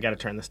 I got to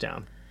turn this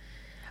down?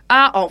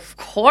 Of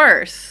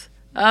course.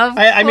 Of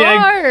I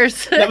mean,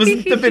 course. that was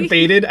a bit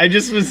baited. I'm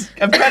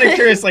kind of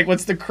curious, like,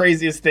 what's the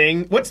craziest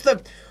thing? What's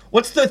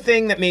the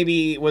thing that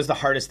maybe was the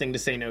hardest thing to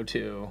say no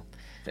to,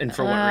 and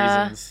for what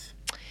reasons?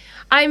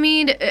 I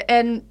mean,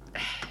 and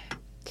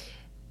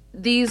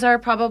these are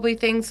probably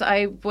things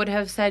I would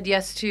have said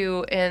yes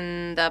to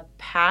in the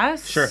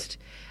past. Sure.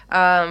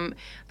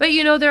 But,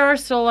 you know, there are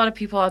still a lot of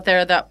people out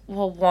there that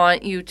will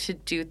want you to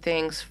do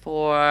things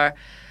for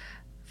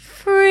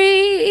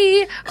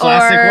free.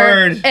 Classic or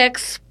word.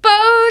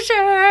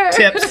 Exposure.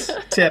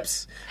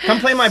 Tips. Come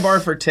play my bar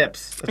for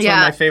tips. That's one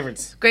of my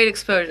favorites. Great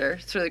exposure.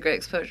 It's really great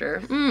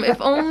exposure. If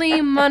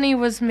only money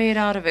was made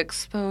out of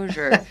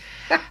exposure.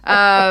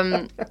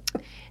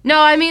 No,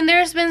 I mean,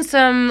 there's been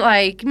some,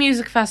 like,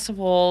 music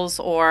festivals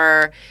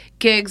or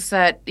gigs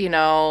that, you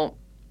know,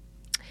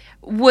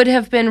 would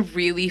have been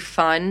really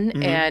fun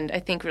and I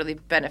think really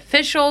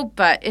beneficial,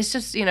 but it's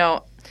just, you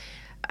know,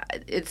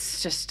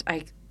 it's just,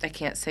 I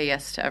can't say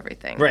yes to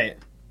everything. Right.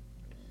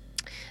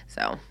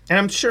 So. And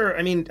I'm sure,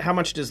 I mean, how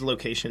much does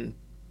location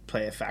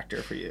play a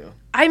factor for you?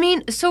 I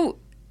mean, so.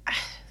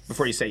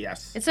 Before you say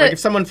yes. It's like if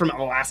someone from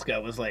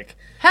Alaska was like.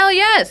 Hell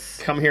yes.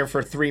 Come here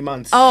for 3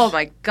 months. Oh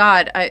my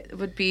God. I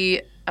would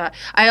be.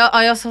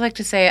 I also like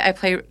to say I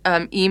play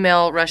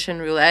email Russian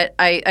roulette.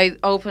 I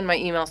open my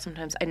email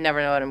sometimes. I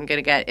never know what I'm going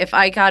to get. If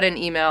I got an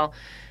email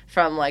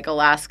from like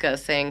Alaska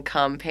saying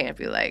come pay, I'd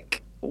be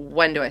like,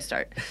 when do I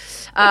start?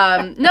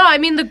 No, I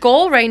mean, the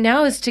goal right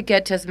now is to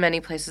get to as many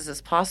places as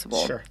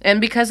possible. Sure.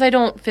 And because I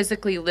don't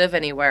physically live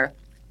anywhere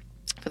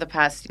for the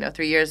past,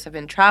 3 years I've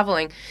been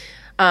traveling,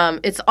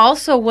 it's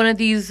also one of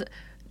these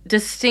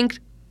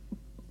distinct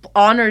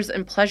honors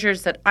and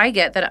pleasures that I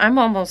get that I'm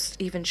almost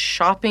even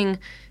shopping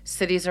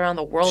cities around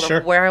the world Sure.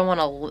 of where I want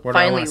to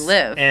finally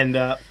live. And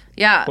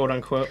yeah. Quote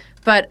unquote.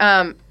 But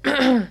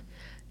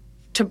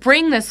to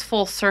bring this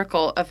full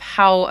circle of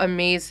how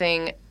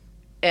amazing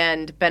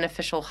and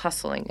beneficial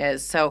hustling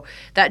is. So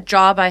that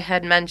job I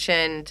had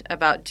mentioned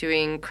about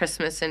doing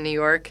Christmas in New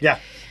York,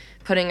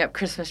 putting up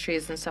Christmas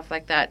trees and stuff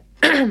like that.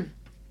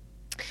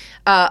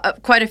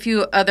 Quite a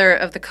few other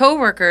of the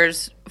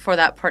coworkers for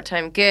that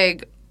part-time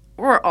gig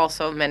were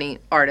also many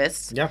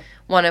artists. Yeah.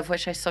 One of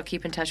which I still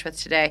keep in touch with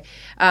today.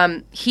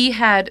 He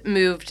had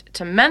moved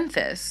to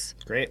Memphis.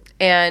 Great.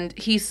 And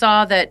he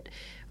saw that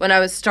when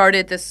I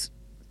started this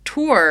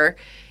tour,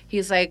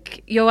 he's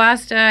like, yo,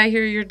 Asta, I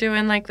hear you're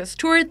doing like this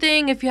tour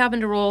thing. If you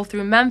happen to roll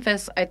through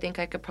Memphis, I think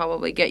I could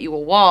probably get you a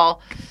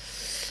wall.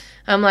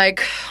 I'm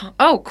like,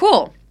 oh,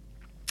 cool.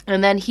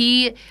 And then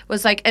he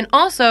was like, and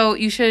also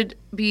you should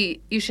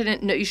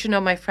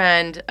know my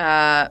friend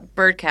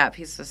Birdcap.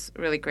 He's this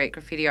really great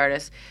graffiti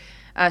artist.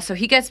 So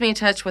he gets me in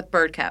touch with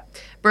Birdcap.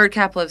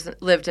 Birdcap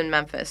lived in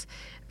Memphis.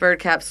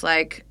 Birdcap's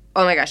like,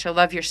 oh my gosh, I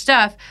love your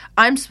stuff.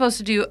 I'm supposed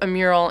to do a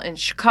mural in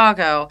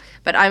Chicago,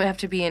 but I have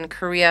to be in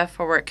Korea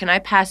for work. Can I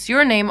pass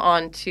your name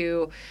on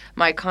to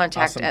my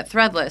contact at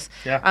Threadless?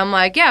 Yeah. I'm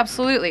like, yeah,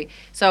 absolutely.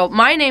 So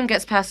my name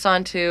gets passed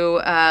on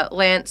to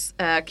Lance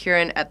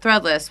Kieran at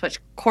Threadless, which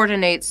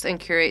coordinates and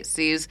curates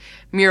these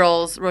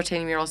murals,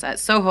 rotating murals at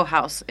Soho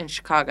House in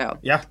Chicago.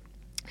 Yeah.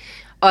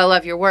 Oh, I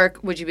love your work.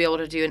 Would you be able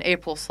to do an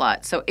April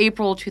slot? So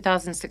April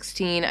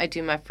 2016, I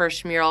do my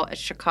first mural at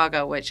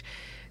Chicago, which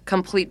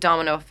complete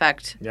domino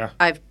effect. Yeah.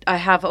 I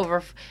have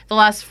over the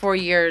last 4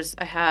 years,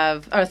 3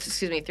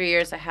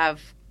 years, I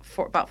have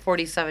about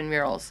 47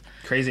 murals.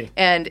 Crazy.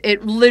 And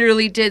it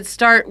literally did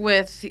start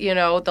with,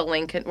 the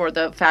Lincoln or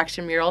the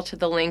Faction mural to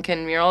the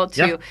Lincoln mural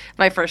to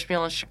my first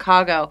mural in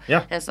Chicago.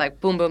 Yeah. And it's like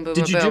boom, boom, boom,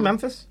 Did boom, you boom. do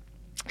Memphis?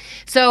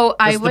 So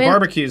I went. The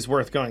barbecue's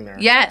worth going there.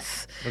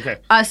 Yes. Okay.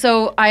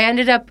 So I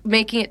ended up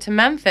making it to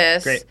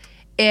Memphis. Great.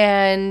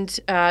 And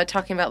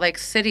talking about like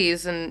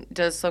cities and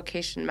does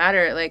location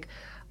matter? Like,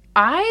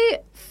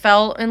 I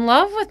fell in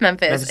love with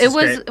Memphis.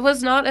 It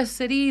was not a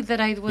city that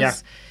I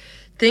was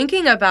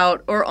thinking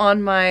about or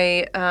on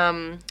my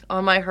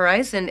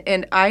horizon,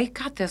 and I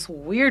got this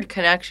weird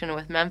connection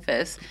with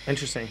Memphis.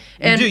 Interesting.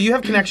 And You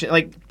have connection.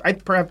 Like I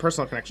have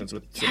personal connections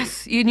with cities.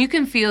 Yes, you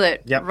can feel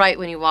it right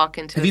when you walk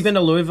into. Have you been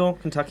to Louisville,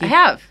 Kentucky? I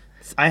have.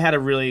 I had a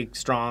really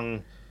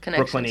strong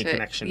Brooklyn-y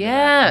connection. Yeah. To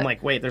that. I'm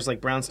like, wait, there's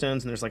like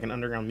brownstones and there's like an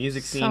underground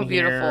music scene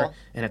here,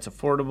 and it's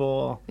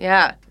affordable.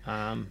 Yeah.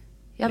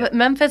 Yeah, but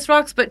Memphis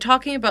rocks. But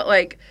talking about,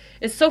 like,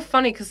 it's so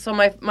funny because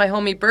my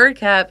homie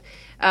Birdcap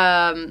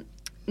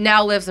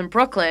now lives in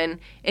Brooklyn,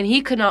 and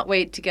he could not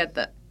wait to get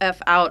the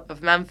F out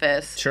of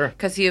Memphis. Sure.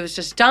 Because he was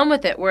just done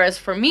with it. Whereas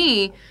for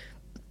me,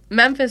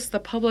 Memphis,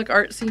 the public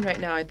art scene right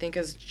now, I think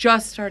is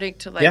just starting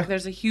to,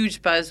 there's a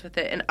huge buzz with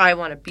it, and I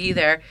want to be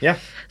there. Yeah.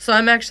 So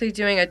I'm actually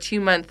doing a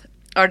 2-month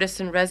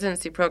artist in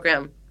residency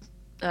program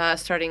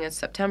starting in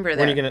September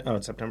there. When are you going to? Oh,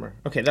 it's September.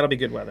 Okay, that'll be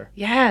good weather.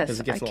 Yes. Because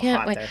it gets a little can't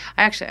hot wait. there.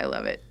 I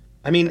love it.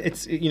 I mean,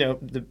 it's,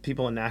 the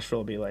people in Nashville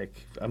will be like,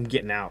 I'm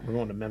getting out. We're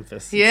going to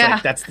Memphis. Yeah. It's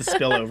like, that's the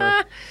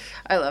spillover.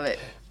 I love it.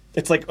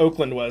 It's like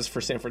Oakland was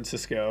for San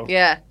Francisco.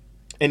 Yeah.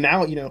 And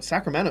now,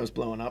 Sacramento's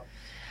blowing up.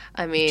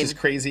 I mean. Which is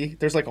crazy.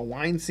 There's like a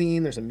wine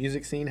scene. There's a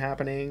music scene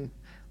happening.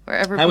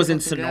 Wherever I was in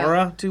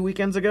Sonora 2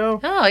 weekends ago.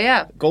 Oh,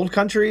 yeah. Gold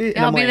Country.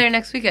 Yeah, I'll be there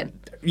next weekend.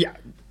 Yeah.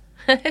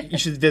 You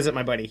should visit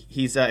my buddy.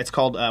 He's it's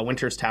called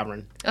Winter's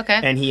Tavern. Okay.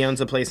 And he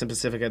owns a place in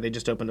Pacifica. They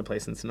just opened a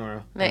place in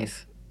Sonora.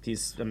 Nice.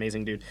 He's an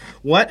amazing dude.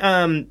 What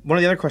one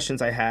of the other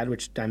questions I had,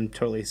 which I'm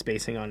totally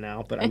spacing on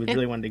now, but I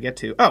really wanted to get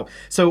to. Oh,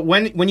 so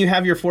when you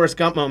have your Forrest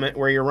Gump moment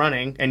where you're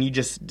running and you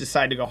just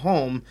decide to go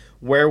home,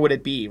 where would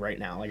it be right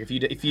now? Like if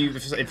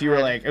you were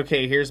like,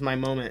 okay, here's my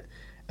moment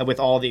with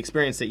all the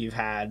experience that you've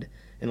had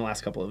in the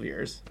last couple of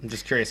years. I'm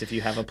just curious if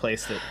you have a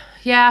place that.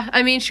 Yeah,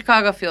 I mean,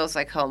 Chicago feels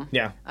like home.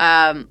 Yeah.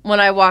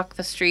 When I walk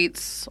the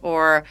streets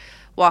or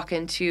walk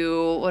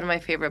into one of my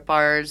favorite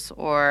bars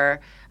or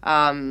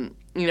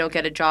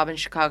get a job in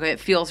Chicago, it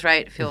feels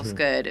right. It feels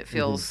good. It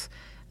feels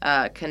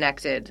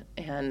connected.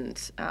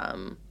 And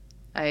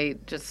I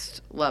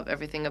just love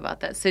everything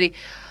about that city.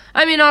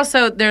 I mean,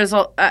 also, there's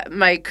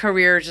my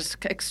career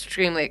just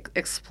extremely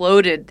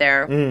exploded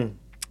there.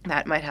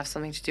 That might have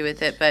something to do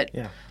with it. But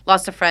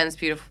lots of friends,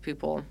 beautiful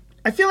people.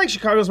 I feel like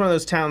Chicago's one of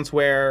those towns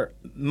where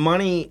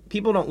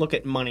people don't look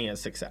at money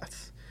as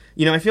success.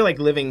 I feel like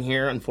living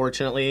here,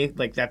 unfortunately,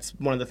 like that's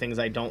one of the things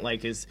I don't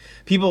like is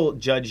people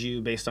judge you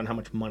based on how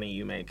much money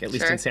you make, at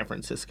least in San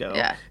Francisco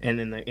and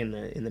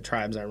in the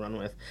tribes I run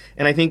with.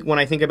 And I think when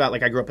I think about,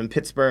 like, I grew up in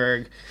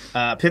Pittsburgh.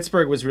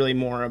 Pittsburgh was really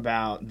more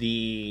about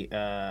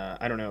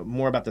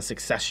more about the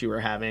success you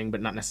were having,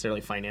 but not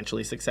necessarily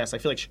financially success. I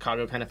feel like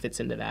Chicago kind of fits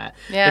into that.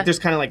 Yeah. Like there's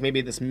kind of like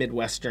maybe this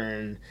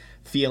Midwestern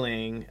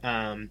feeling,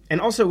 and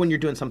also when you're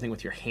doing something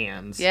with your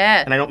hands.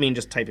 Yeah. And I don't mean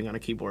just typing on a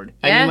keyboard.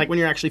 Yeah. I mean like when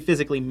you're actually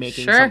physically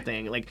making something.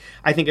 Like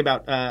I think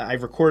about,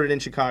 I've recorded in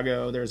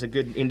Chicago. There's a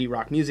good indie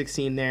rock music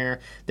scene there.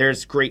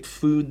 There's great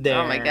food there.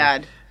 Oh my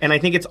God. And I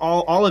think it's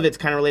all of it's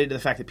kind of related to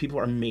the fact that people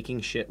are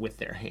making shit with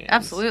their hands.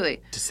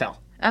 Absolutely. To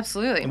sell.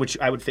 Absolutely. Which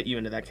I would fit you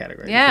into that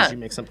category. Yeah. Because you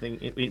make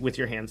something with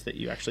your hands that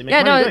you actually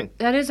make money doing.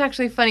 That is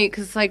actually funny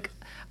because, like,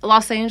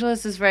 Los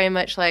Angeles is very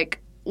much like,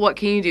 what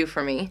can you do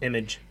for me?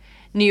 Image.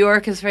 New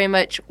York is very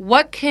much,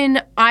 what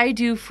can I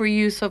do for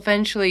you so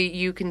eventually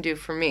you can do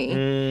for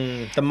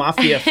me? The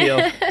mafia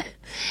feel.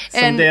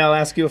 Someday I'll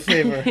ask you a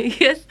favor.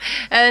 Yes.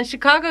 And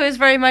Chicago is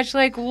very much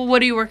like, well,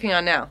 what are you working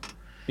on now?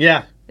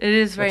 Yeah. It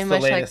is very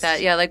much like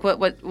that. Yeah, like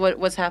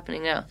what's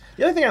happening now?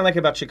 The other thing I like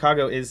about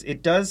Chicago is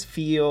it does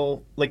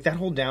feel like that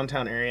whole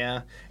downtown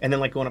area, and then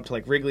like going up to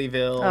like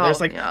Wrigleyville.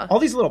 There's like all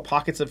these little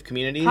pockets of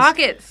communities.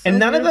 And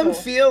none of them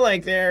feel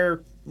like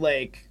they're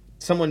like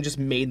someone just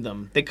made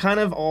them. They kind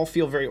of all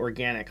feel very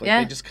organic. Like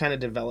they just kind of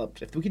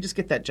developed. If we could just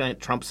get that giant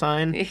Trump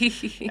sign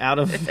out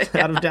of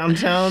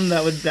downtown,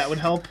 that would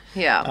help.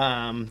 Yeah.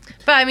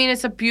 But I mean,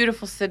 it's a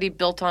beautiful city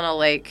built on a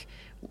lake,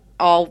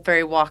 all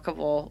very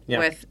walkable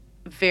with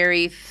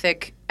very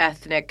thick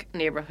ethnic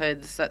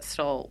neighborhoods that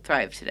still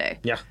thrive today.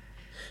 Yeah.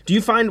 Do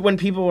you find when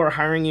people are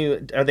hiring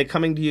you, are they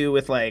coming to you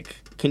with like,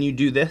 can you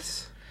do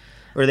this?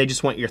 Or they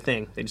just want your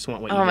thing? They just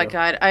want what you do? Oh my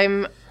God.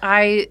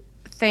 I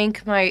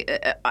thank my,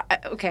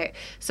 okay.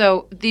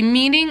 So the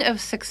meaning of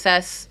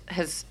success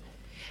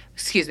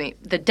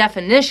the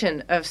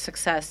definition of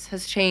success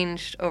has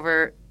changed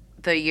over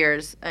the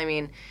years. I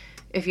mean,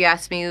 if you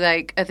asked me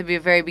like at the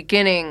very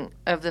beginning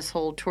of this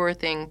whole tour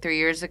thing 3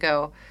 years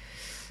ago,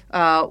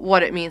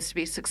 what it means to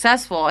be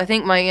successful, I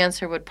think my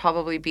answer would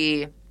probably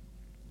be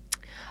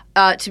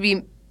to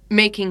be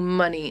making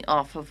money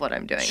off of what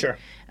I'm doing. Sure.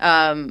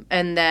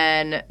 And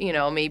then,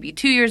 maybe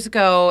 2 years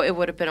ago, it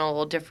would have been a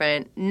little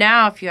different.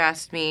 Now, if you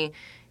asked me,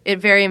 it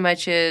very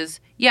much is,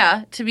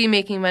 to be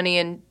making money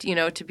and,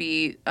 to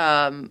be,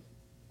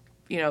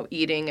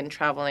 eating and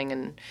traveling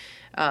and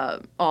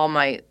all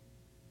my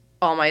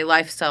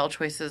lifestyle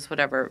choices,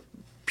 whatever,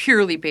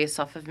 purely based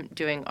off of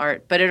doing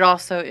art. But it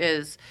also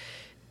is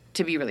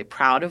to be really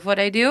proud of what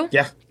I do.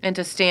 Yeah. And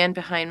to stand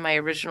behind my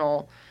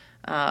original,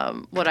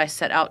 what I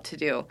set out to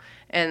do.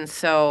 And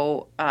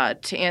so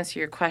to answer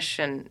your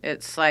question,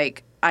 it's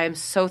like I am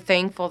so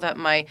thankful that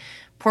my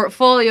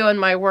portfolio and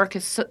my work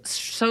is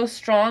so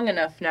strong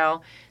enough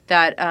now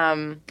that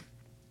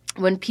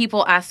when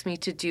people ask me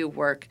to do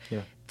work,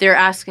 they're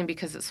asking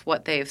because it's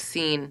what they've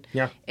seen.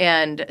 Yeah.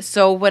 And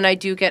so when I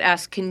do get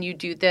asked, can you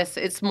do this?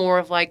 It's more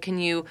of like, can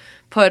you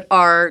put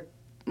our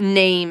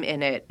name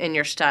in it in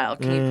your style?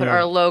 Can you put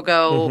our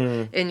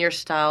logo in your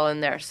style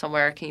in there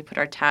somewhere? Can you put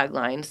our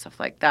tagline, stuff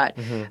like that?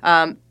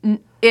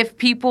 If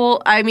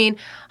people, I mean,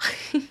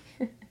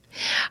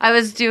 I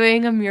was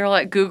doing a mural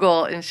at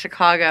Google in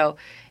Chicago,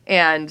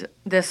 and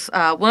this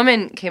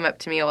woman came up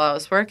to me while I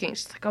was working.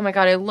 She's like, "Oh my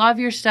God, I love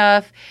your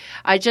stuff.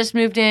 I just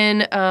moved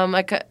in,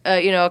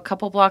 a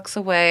couple blocks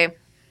away.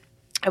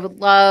 I would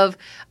love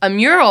a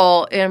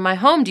mural in my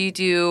home. Do you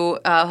do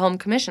home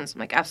commissions?" I'm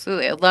like,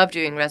 "Absolutely. I love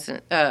doing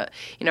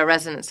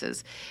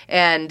resonances."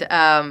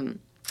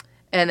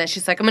 And then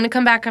she's like, "I'm going to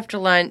come back after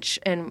lunch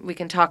and we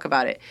can talk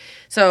about it."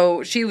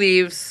 So she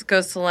leaves,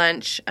 goes to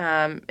lunch.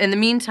 In the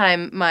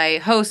meantime, my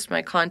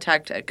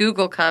contact at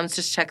Google comes,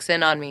 just checks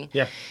in on me.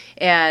 Yeah.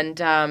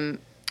 And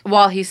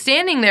while he's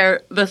standing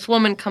there, this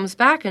woman comes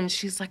back and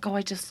she's like, "Oh,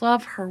 I just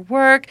love her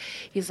work."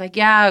 He's like,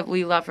 "Yeah,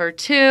 we love her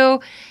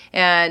too."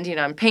 And,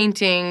 I'm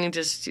painting,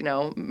 just,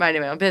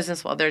 minding my own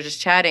business while they're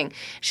just chatting.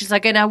 She's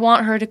like, "And I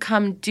want her to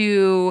come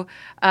do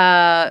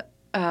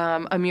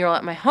a mural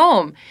at my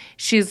home.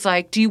 She's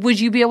like, would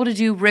you be able to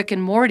do Rick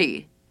and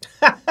Morty?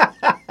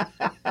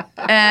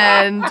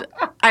 And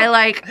I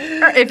like,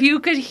 if you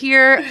could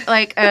hear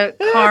like a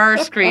car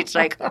screech,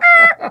 like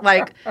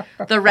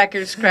the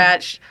record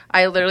scratched,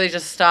 I literally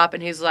just stop,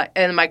 and he's like,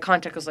 and my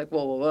contact was like,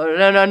 whoa,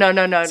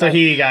 no. So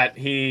he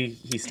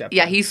stepped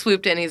Yeah, in. he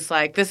swooped in. He's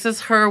like, this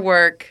is her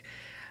work.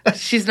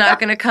 She's not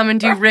going to come and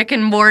do Rick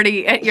and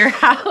Morty at your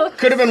house.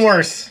 Could have been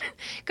worse.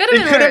 Could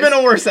have been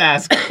a worse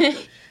ask.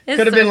 Could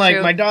have been like,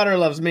 true. my daughter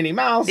loves Minnie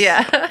Mouse.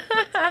 Yeah.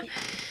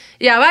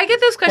 Yeah, well, I get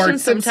those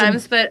questions Bart Simpson.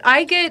 sometimes, but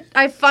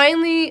I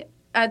finally,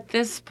 at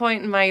this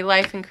point in my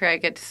life and career, I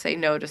get to say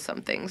no to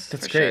some things.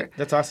 That's for great. Sure.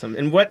 That's awesome.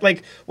 And what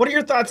are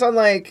your thoughts on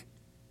like,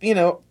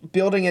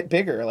 building it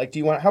bigger? Like,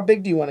 how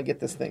big do you want to get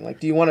this thing?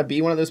 Like, do you want to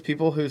be one of those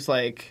people who's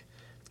like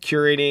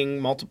curating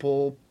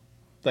multiple,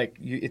 like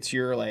it's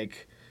your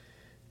like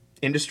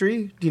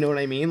industry? Do you know what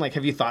I mean? Like,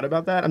 have you thought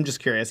about that? I'm just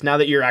curious. Now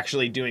that you're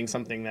actually doing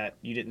something that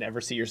you didn't ever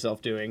see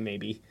yourself doing,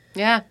 maybe.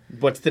 Yeah.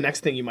 What's the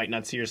next thing you might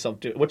not see yourself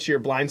do? What's your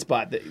blind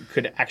spot that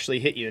could actually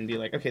hit you and be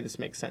like, okay, this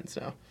makes sense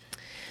now?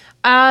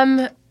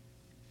 I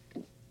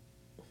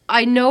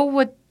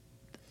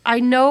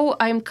know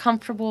I'm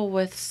comfortable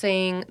with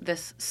saying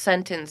this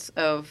sentence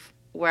of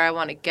where I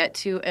want to get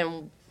to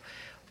and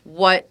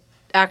what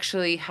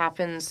actually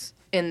happens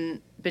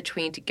in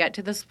between to get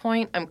to this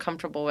point. I'm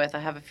comfortable with. I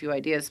have a few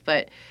ideas,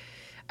 but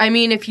I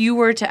mean, if you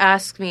were to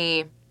ask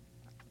me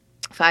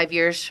 5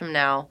 years from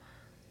now,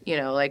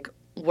 like,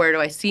 where do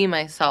I see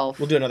myself?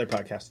 We'll do another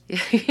podcast.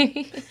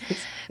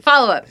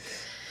 Follow up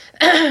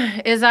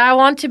is I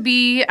want to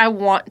be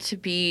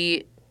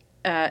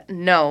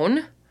known.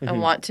 Mm-hmm. I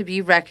want to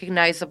be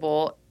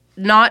recognizable,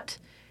 not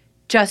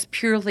just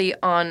purely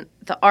on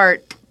the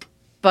art,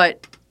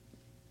 but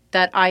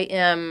that I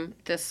am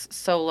this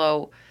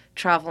solo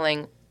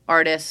traveling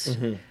artist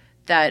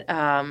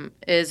that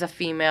is a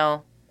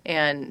female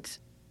and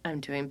I'm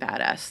doing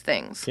badass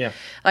things. Yeah.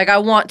 Like, I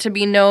want to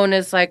be known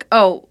as like,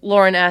 oh,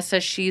 Lauren S.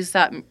 says she's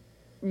that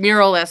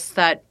muralist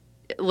that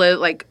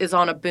is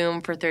on a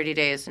boom for 30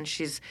 days and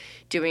she's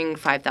doing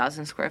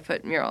 5,000 square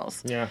foot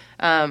murals. Yeah.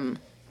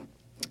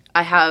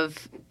 I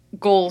have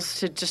goals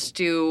to just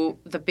do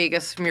the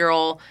biggest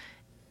mural,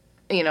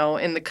 in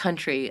the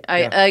country.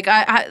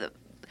 I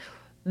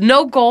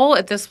no goal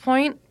at this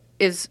point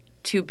is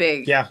too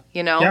big. Yeah.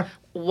 Yeah.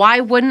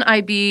 Why wouldn't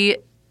I be?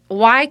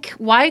 Why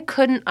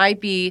couldn't I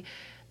be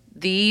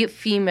the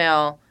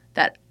female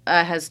that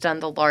has done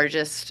the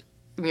largest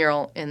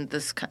mural in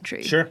this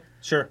country? Sure.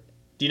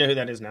 Do you know who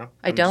that is now?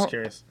 I'm don't. just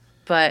curious.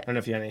 But I don't know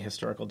if you have any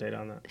historical data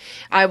on that.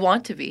 I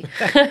want to be.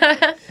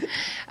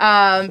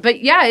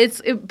 But yeah,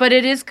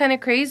 it is kind of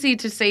crazy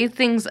to say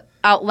things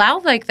out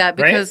loud like that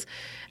because.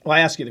 Right? Well,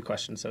 I asked you the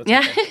question, so it's yeah.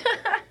 Okay.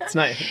 It's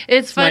not.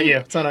 It's fun. Not you.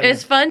 It's not on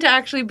It's you. fun to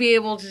actually be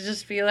able to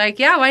just be like,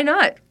 yeah, why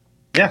not?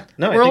 Yeah.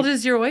 No. The world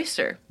is your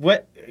oyster.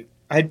 What?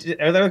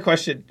 Another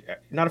question.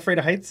 Not afraid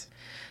of heights?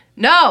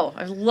 No,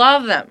 I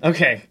love them.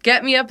 Okay.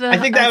 Get me up the. I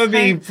think that would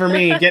be for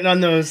me getting on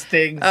those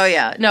things. Oh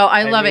yeah, no,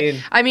 I love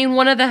it. I mean,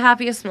 one of the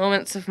happiest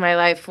moments of my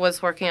life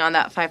was working on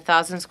that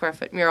 5,000 square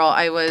foot mural.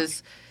 I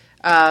was,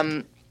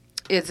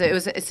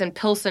 it's in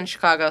Pilsen,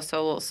 Chicago, so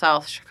a little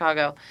south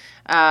Chicago.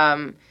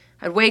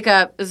 I'd wake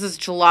up. This is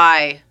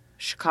July,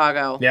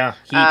 Chicago. Yeah,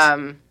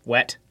 heat,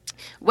 wet.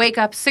 Wake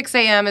up 6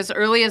 a.m. as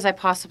early as I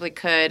possibly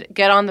could.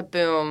 Get on the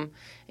boom.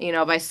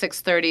 By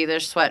 6:30,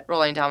 there's sweat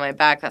rolling down my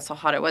back. That's how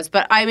hot it was.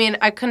 But, I mean,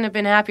 I couldn't have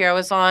been happier. I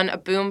was on a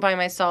boom by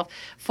myself,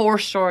 4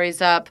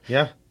 stories up.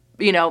 Yeah.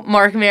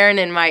 Mark Maron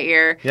in my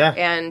ear. Yeah.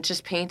 And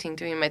just painting,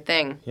 doing my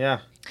thing.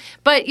 Yeah.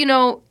 But,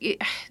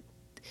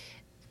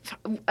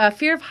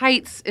 fear of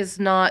heights is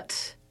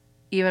not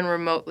even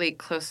remotely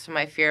close to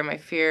my fear. My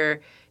fear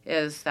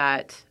is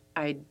that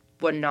I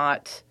would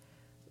not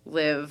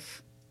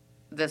live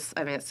this.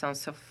 I mean, it sounds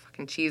so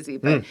fucking cheesy,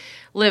 but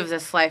live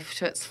this life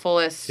to its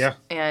fullest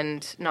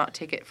and not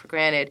take it for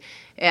granted.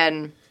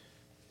 And,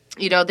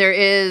 there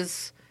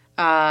is,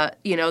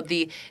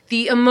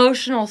 the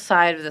emotional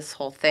side of this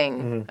whole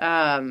thing.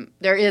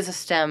 There is a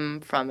stem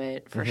from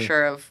it for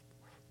sure of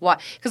why.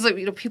 Because,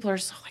 people are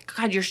so like,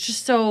 God, you're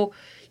just so,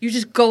 you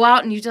just go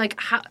out and you like,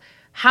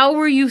 how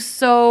were you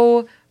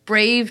so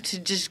brave to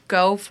just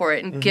go for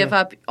it and give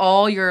up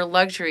all your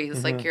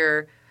luxuries? Like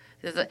I'm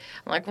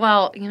like,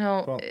 well,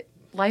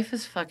 life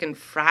is fucking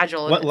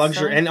fragile. What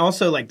luxury? And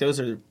also, like, that's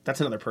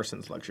another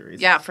person's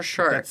luxuries. Yeah, for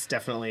sure. That's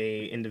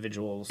definitely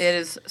individuals. It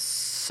is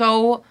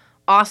so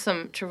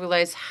awesome to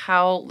realize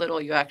how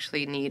little you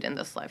actually need in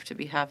this life to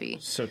be happy.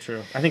 So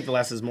true. I think the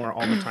less is more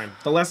all the time.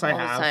 The less I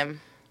have,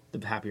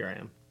 the happier I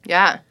am.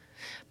 Yeah.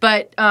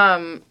 But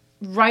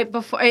right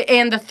before,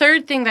 and the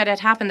third thing that had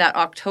happened that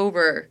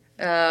October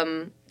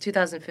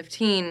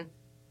 2015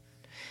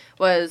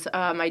 was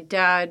my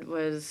dad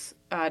was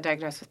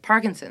diagnosed with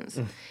Parkinson's.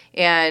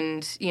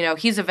 And,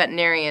 he's a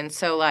veterinarian,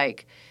 so,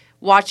 like,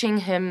 watching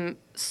him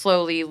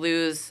slowly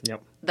lose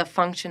the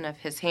function of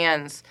his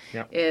hands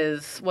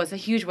was a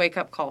huge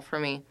wake-up call for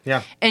me.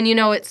 Yeah. And,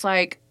 it's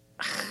like,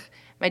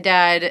 my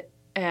dad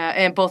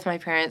and both my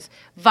parents,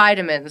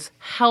 vitamins,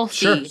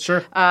 healthy.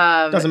 Sure.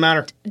 Doesn't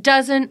matter.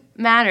 Doesn't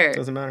matter.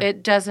 Doesn't matter.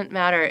 It doesn't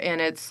matter. And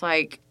it's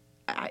like,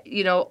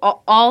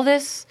 all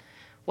this,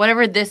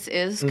 whatever this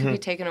is, can be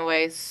taken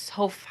away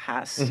so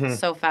fast,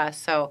 so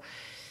fast. So,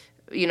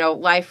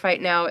 life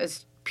right now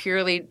is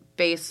purely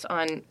based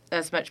on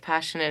as much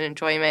passion and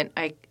enjoyment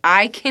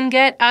I can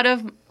get out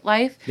of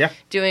life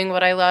doing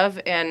what I love.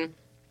 And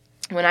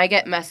when I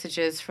get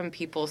messages from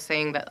people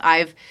saying that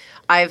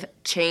I've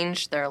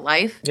changed their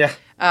life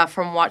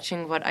from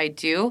watching what I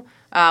do,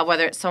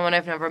 whether it's someone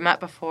I've never met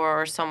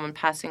before or someone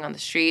passing on the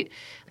street.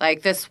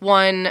 Like this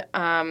one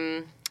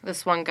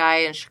guy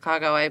in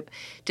Chicago, I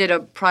did a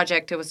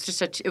project. It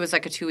was it was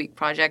like a 2-week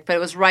project, but it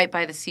was right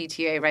by the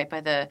CTA, right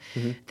by the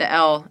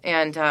L,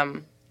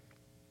 and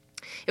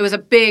it was a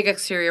big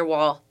exterior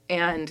wall.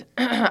 And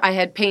I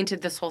had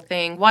painted this whole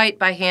thing white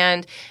by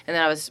hand, and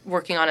then I was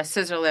working on a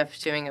scissor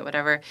lift, doing it,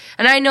 whatever.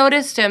 And I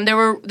noticed him. There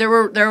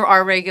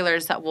are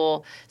regulars that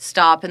will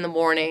stop in the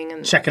morning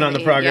and checking on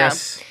the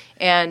progress. Yeah.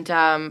 And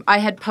I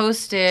had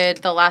posted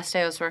the last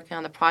day I was working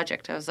on the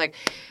project. I was like,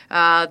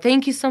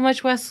 "Thank you so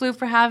much, Wes Lou,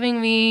 for having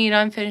me.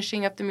 I'm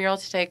finishing up the mural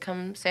today.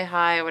 Come say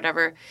hi or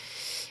whatever."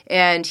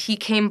 And he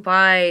came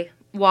by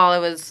while I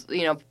was,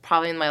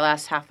 probably in my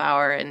last half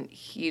hour, and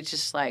he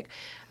just like,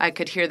 I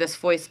could hear this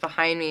voice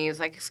behind me. He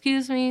was like,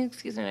 excuse me.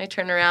 And I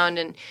turned around,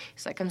 and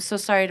he's like, "I'm so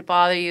sorry to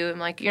bother you." I'm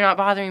like, "You're not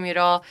bothering me at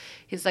all."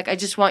 He's like, "I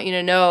just want you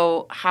to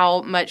know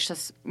how much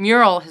this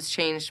mural has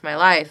changed my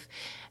life.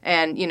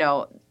 And,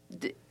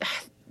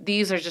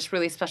 these are just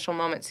really special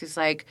moments." He's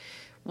like,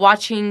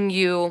 "Watching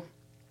you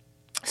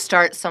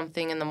start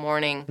something in the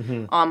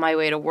morning on my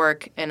way to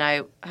work, and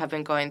I have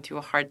been going through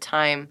a hard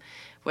time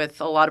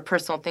with a lot of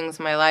personal things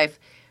in my life.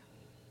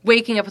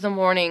 Waking up in the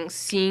morning,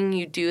 seeing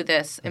you do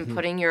this and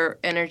putting your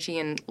energy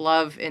and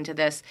love into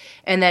this,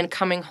 and then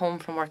coming home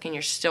from work and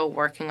you're still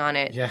working on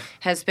it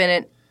has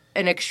been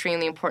an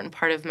extremely important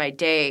part of my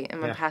day in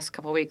my past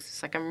couple of weeks.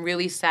 It's like, I'm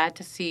really sad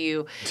to see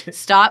you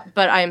stop,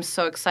 but I am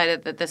so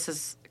excited that this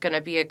is going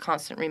to be a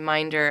constant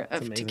reminder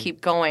to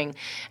keep going."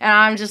 And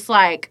I'm just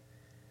like,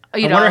 I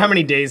wonder how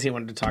many days he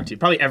wanted to talk to you.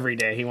 Probably every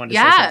day he wanted to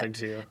say something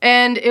to you.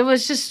 And it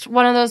was just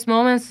one of those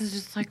moments. It's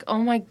just like, oh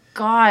my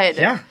God.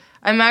 Yeah.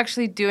 I'm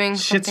actually doing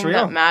something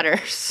that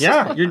matters.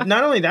 Yeah. You're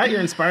not only that,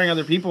 you're inspiring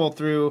other people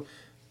through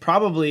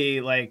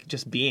probably like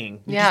just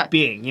being. Just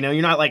being.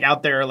 You're not like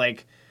out there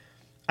like,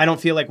 I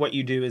don't feel like what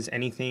you do is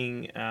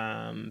anything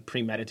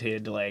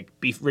premeditated to like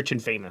be rich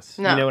and famous.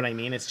 No. You know what I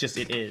mean? It's just,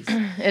 it is.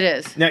 It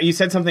is. Now, you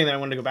said something that I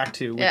wanted to go back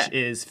to, which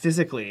is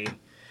physically,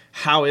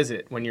 how is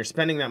it when you're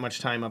spending that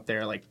much time up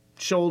there, like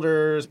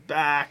shoulders,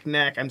 back,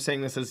 neck? I'm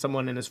saying this as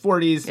someone in his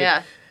 40s.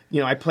 Yeah.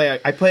 I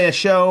play a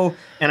show,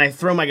 and I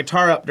throw my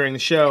guitar up during the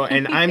show,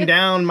 and I'm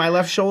down, my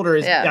left shoulder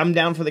is, I'm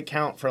down for the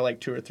count for like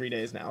 2 or 3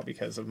 days now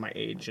because of my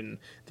age and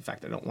the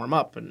fact that I don't warm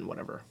up and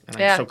whatever. And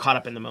I'm so caught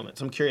up in the moment.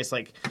 So I'm curious,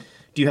 like,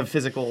 do you have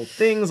physical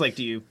things? Like,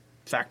 do you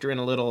factor in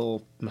a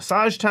little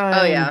massage time?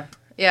 Oh, yeah.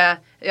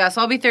 Yeah.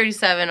 So I'll be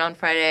 37 on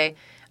Friday.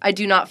 I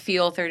do not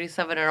feel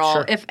 37 at all.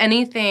 Sure. If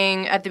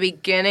anything, at the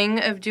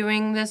beginning of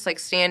doing this, like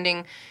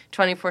standing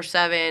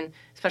 24/7,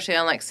 especially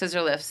on like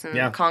scissor lifts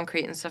and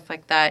concrete and stuff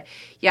like that,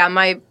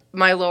 my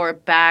lower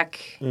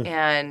back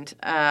and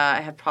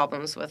I have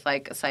problems with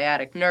like a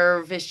sciatic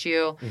nerve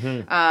issue.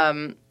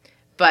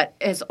 But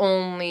it's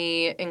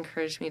only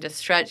encouraged me to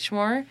stretch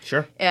more.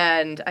 Sure.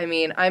 And I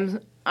mean, I'm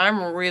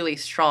really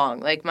strong.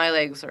 Like my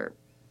legs are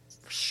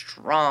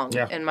strong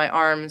and my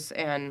arms,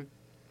 and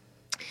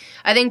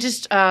I think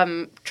just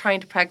trying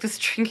to practice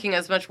drinking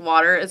as much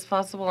water as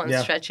possible and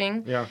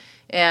stretching. Yeah.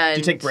 And do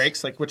you take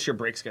breaks? Like, what's your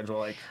break schedule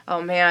like?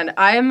 Oh, man.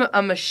 I'm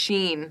a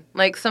machine.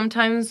 Like,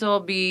 sometimes there'll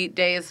be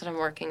days that I'm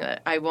working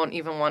that I won't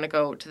even want to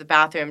go to the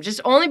bathroom, just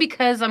only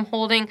because I'm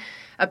holding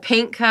a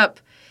paint cup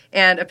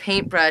and a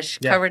paintbrush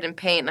covered in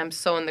paint, and I'm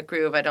so in the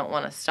groove, I don't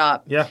want to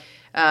stop. Yeah.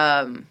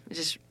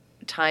 Just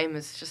time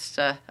is just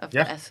of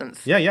the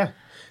essence. Yeah.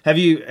 Have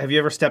you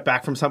ever stepped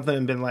back from something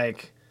and been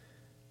like,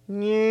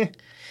 yeah?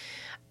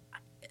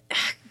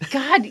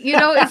 God,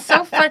 it's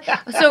so fun.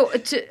 So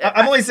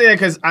I'm only saying it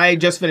because I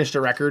just finished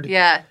a record.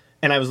 Yeah.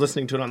 And I was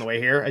listening to it on the way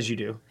here, as you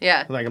do.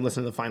 Yeah. Like, I'm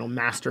listening to the final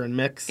master and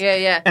mix.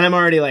 Yeah. And I'm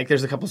already like,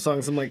 there's a couple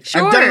songs. I'm like,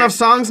 I've done enough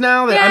songs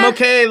now that I'm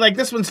okay. Like,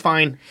 this one's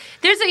fine.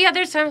 There's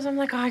times I'm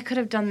like, oh, I could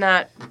have done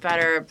that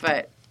better,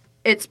 but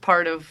it's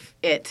part of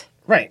it.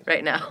 Right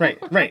now.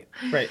 Right.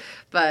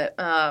 But,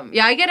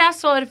 I get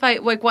asked a lot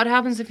what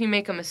happens if you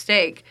make a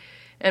mistake?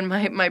 And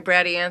my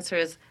bratty answer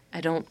is, I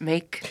don't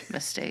make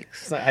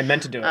mistakes. I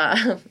meant to do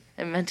it.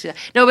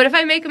 No, but if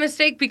I make a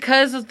mistake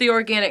because of the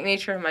organic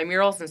nature of my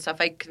murals and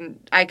stuff, I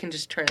can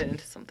just turn it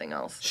into something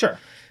else. Sure.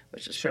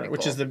 Which is pretty cool.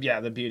 Which is the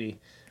beauty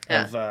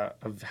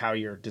of how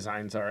your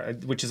designs are,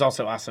 which is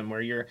also awesome.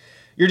 Where your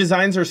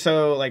designs are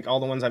so, like,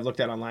 all the ones I've looked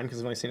at online, because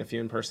I've only seen a few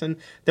in person,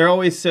 they're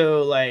always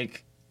so,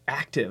 like,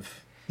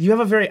 active. You have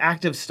a very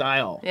active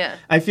style. Yeah.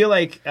 I feel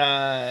like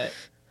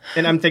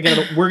and I'm thinking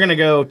we're going to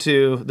go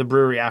to the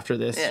brewery after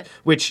this,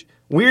 which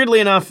weirdly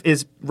enough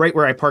is right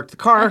where I parked the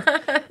car.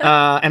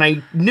 And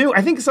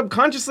I think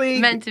subconsciously.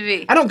 Meant to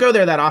be. I don't go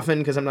there that often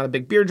because I'm not a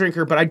big beer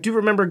drinker, but I do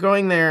remember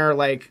going there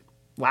like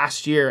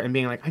last year and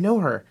being like, I know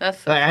her.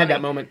 That's so I had funny.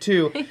 that moment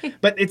too.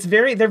 But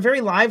they're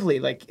very lively.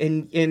 Like,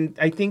 and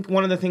I think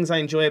one of the things I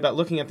enjoy about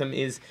looking at them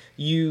is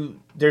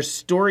there's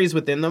stories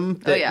within them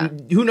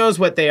that who knows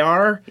what they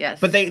are. Yes.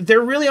 But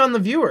they're really on the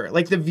viewer.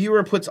 Like the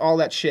viewer puts all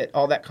that shit,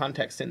 all that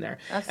context in there.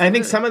 Absolutely. And I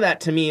think some of that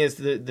to me is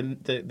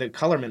the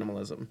color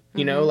minimalism.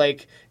 You know,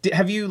 like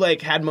have you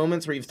like had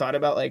moments where you've thought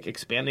about like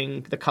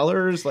expanding the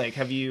colors? Like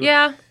have you?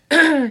 Yeah.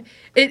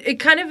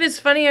 It kind of is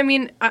funny. I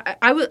mean,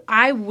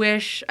 I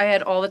wish I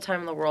had all the time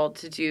in the world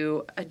to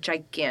do a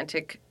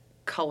gigantic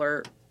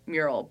color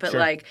mural, but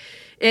like,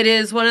 it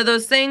is one of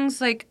those things.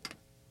 Like,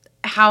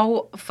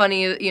 how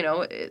funny,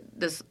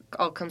 this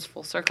all comes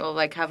full circle.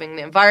 Like having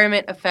the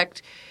environment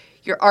affect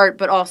your art,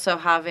 but also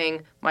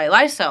having my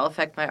lifestyle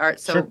affect my art.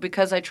 So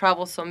because I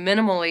travel so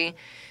minimally,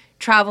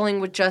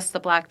 traveling with just the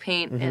black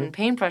paint and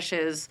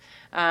paintbrushes.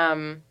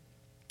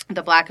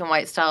 The black and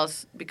white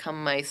styles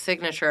become my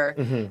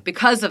signature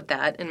because of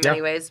that in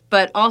many ways.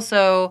 But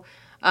also,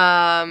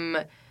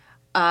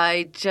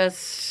 I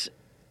just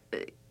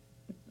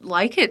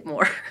like it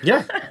more.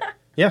 Yeah.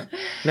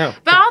 No.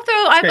 But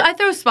I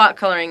throw spot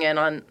coloring in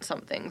on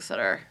some things that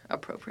are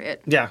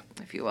appropriate. Yeah.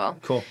 If you will.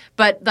 Cool.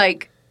 But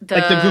like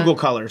the Google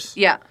colors.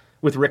 Yeah.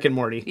 With Rick and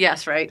Morty.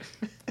 Yes, right.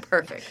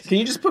 Perfect. Can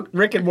you just put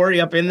Rick and Morty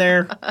up in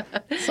there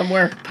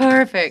somewhere?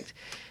 Perfect.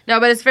 No,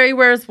 but it's very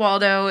Where's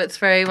Waldo. It's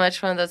very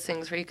much one of those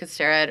things where you could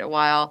stare at it a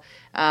while,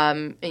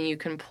 and you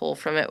can pull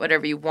from it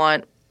whatever you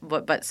want,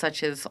 but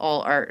such is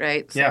all art,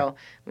 right? So,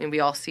 I mean, we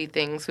all see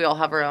things. We all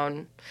have our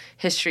own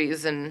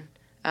histories and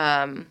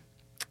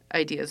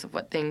ideas of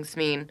what things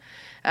mean.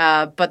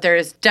 But there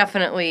is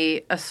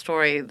definitely a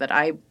story that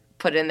I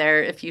put in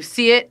there. If you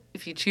see it,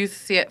 if you choose to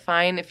see it,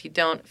 fine. If you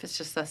don't, if it's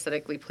just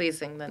aesthetically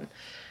pleasing, then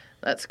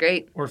that's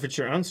great. Or if it's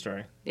your own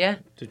story. Yeah.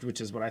 Which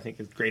is what I think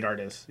is great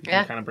art is. You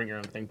can kind of bring your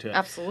own thing to it.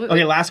 Absolutely.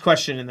 Okay, last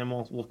question, and then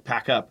we'll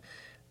pack up.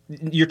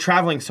 You're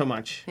traveling so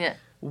much. Yeah.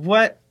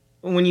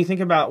 When you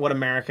think about what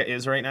America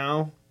is right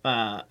now,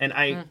 and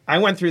I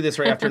went through this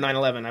right after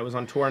 9/11. I was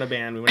on tour in a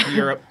band. We went to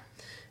Europe,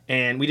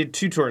 and we did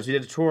 2 tours. We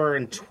did a tour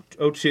in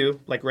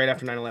 2002, like right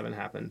after 9/11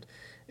 happened.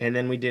 And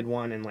then we did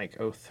one in like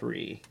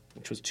 2003,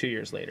 which was 2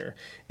 years later.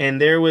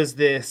 And there was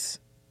this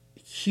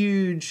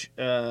huge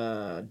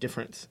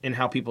difference in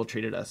how people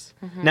treated us.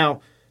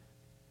 Now,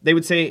 they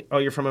would say, "Oh,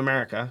 you're from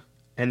America,"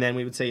 and then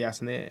we would say,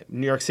 "Yes," in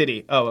New York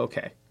City. "Oh,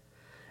 okay."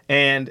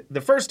 And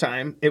the first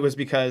time, it was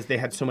because they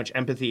had so much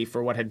empathy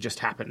for what had just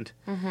happened,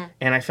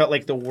 and I felt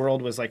like the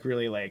world was like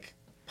really like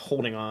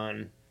holding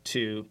on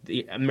to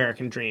the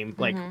American dream,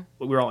 like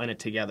we were all in it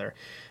together.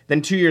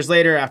 Then 2 years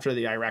later, after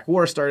the Iraq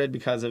War started,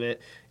 because of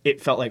it,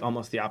 it felt like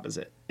almost the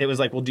opposite. It was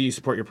like, "Well, do you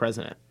support your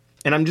president?"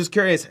 And I'm just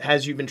curious,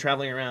 as you've been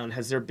traveling around,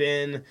 has there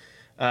been,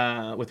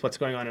 with what's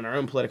going on in our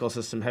own political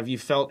system, have you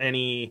felt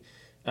any,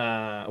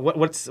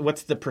 what's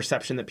the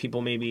perception that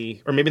people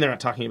maybe, or maybe they're not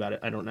talking about it,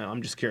 I don't know.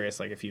 I'm just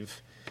curious, like if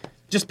you've,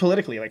 just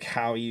politically, like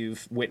how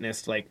you've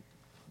witnessed, like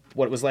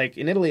what it was like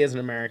in Italy as an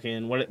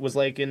American, what it was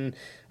like in,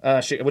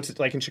 what's it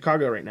like in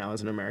Chicago right now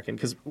as an American,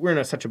 because we're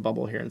in such a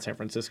bubble here in San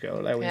Francisco.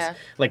 And I always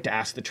like to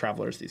ask the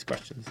travelers these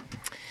questions.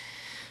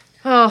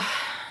 Oh,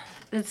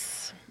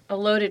 it's a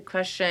loaded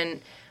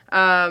question.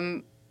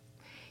 In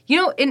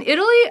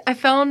Italy, I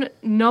found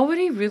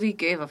nobody really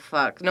gave a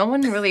fuck. No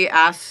one really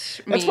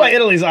asked me. That's why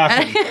Italy's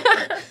awesome.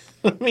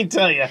 Let me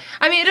tell you.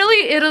 I mean,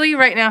 Italy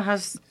right now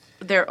has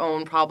their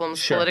own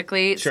problems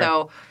politically,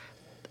 so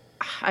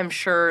I'm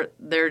sure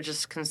they're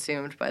just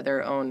consumed by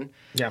their own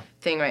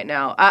thing right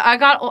now. I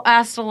got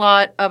asked a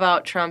lot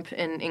about Trump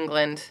in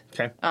England.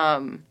 Okay.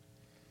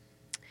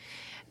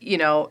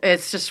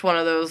 It's just one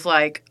of those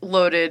like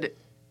loaded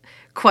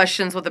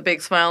questions with a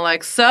big smile,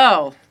 like,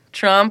 "So,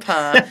 Trump,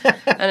 huh?"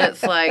 And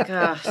it's like,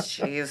 oh,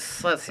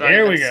 jeez, let's not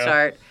even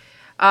start.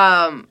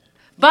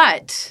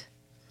 But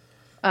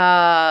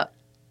I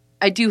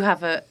do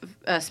have a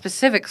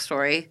specific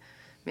story.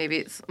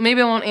 Maybe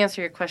I won't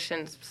answer your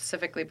question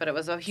specifically, but it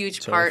was a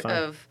huge part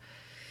of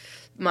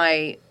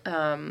my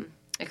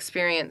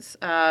experience.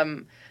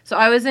 So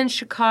I was in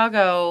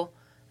Chicago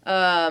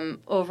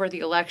over the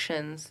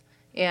elections,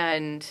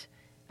 and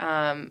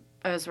I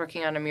was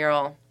working on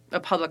a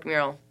public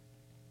mural.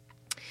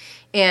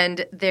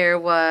 And there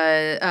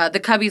was the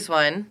Cubbies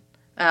won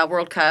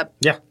World Cup.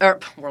 Yeah. Or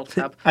World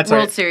Cup. That's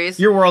World right. Series.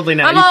 You're worldly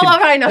now. I'm all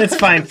over, I know. It's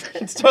fine.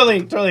 It's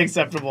totally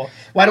acceptable.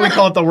 Why do we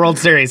call it the World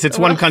Series? It's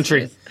one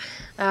country.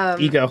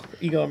 Ego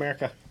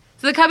America.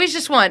 So the Cubbies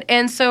just won.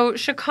 And so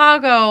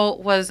Chicago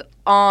was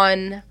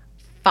on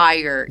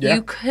fire. Yeah.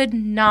 You could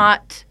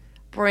not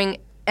bring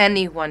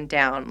anyone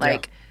down.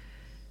 Like,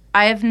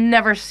 I have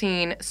never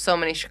seen so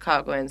many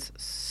Chicagoans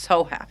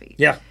so happy.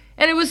 Yeah.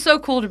 And it was so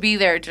cool to be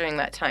there during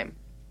that time.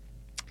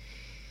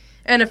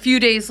 And a few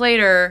days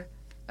later,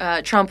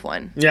 Trump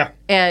won. Yeah.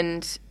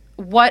 And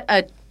what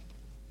a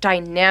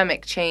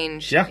dynamic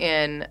change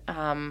in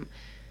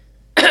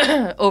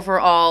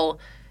overall,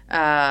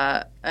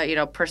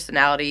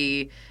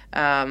 personality,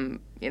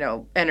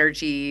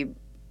 energy,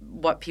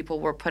 what people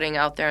were putting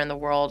out there in the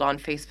world on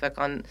Facebook,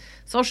 on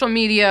social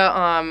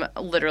media,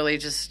 literally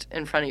just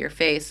in front of your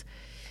face.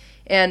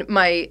 And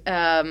I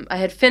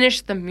had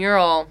finished the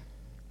mural,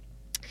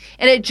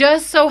 and it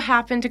just so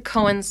happened to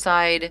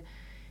coincide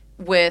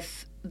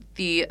with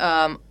the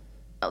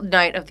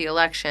night of the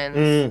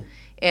elections.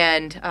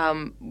 And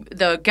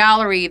the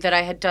gallery that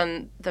I had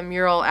done the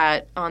mural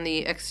at, on the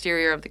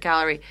exterior of the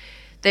gallery,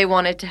 they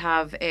wanted to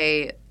have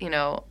an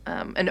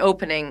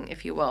opening,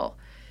 if you will.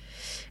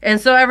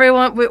 And so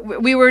everyone,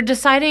 we were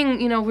deciding,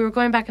 we were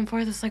going back and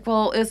forth. It's like,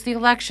 well, it's the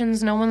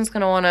elections. No one's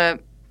going to want to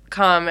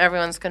come.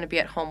 Everyone's going to be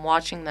at home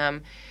watching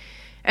them.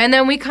 And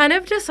then we kind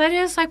of decided,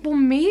 it's like, well,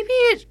 maybe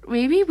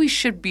we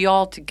should be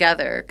all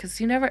together, because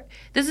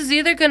this is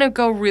either going to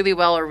go really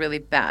well or really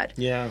bad.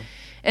 Yeah.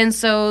 And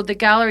so the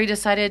gallery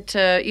decided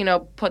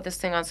to, put this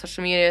thing on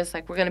social media. It's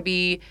like, we're going to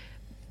be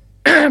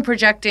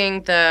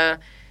projecting the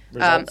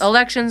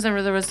elections and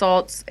the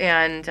results,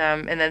 and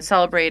then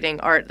celebrating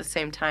art at the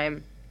same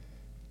time.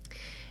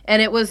 And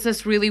it was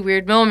this really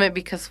weird moment,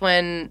 because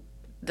when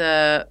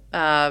the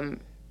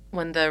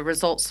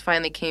results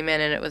finally came in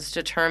and it was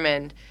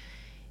determined,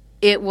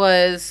 it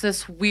was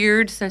this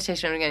weird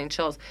sensation, I'm getting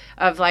chills,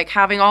 of like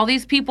having all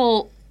these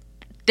people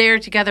there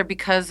together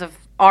because of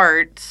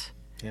art.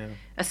 Yeah.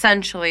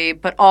 Essentially,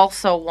 but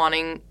also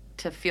wanting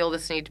to feel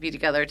this need to be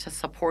together to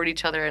support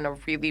each other in a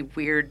really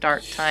weird,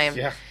 dark time.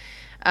 Yeah.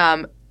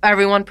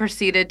 Everyone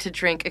proceeded to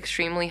drink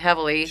extremely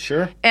heavily.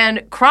 Sure.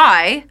 And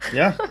cry.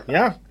 Yeah.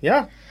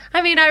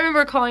 I mean, I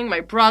remember calling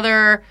my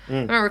brother. I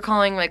remember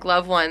calling like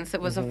loved ones.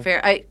 It was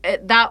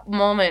that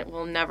moment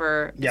will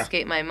never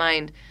escape my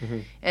mind. Mm-hmm.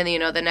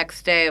 And the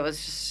next day it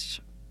was just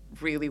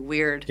really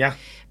weird. Yeah.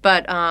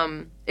 But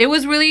it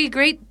was really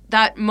great,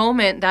 that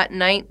moment, that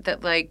night,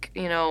 that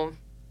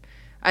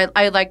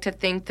I like to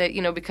think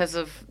that, because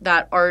of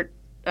that art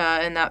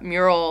and that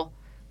mural,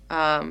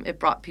 it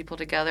brought people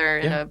together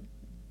in a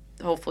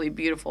hopefully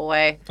beautiful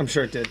way. I'm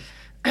sure it did.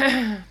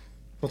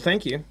 Well,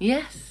 thank you.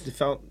 Yes. It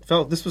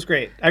felt this was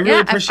great. I really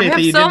appreciate that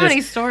you did this. I have so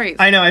many stories.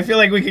 I know. I feel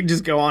like we could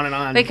just go on and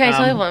on. Wait, can I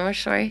tell you one more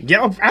story?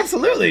 Yeah,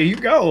 absolutely. You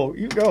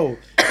go.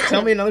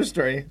 Tell me another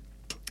story.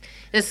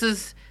 This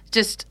is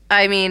just,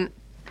 I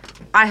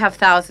have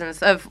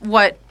thousands of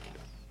what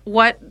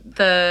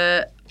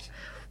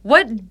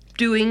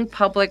doing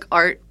public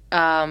art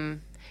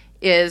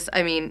is.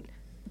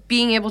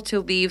 Being able to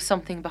leave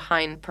something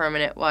behind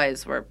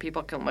permanent-wise where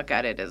people can look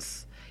at it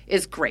is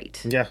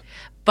great. Yeah.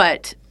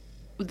 But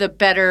the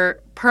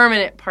better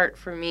permanent part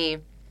for me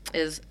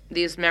is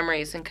these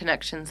memories and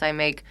connections I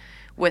make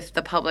with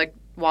the public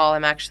while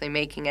I'm actually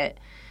making it.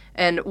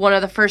 And one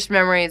of the first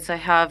memories I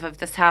have of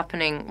this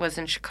happening was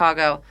in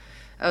Chicago.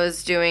 I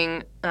was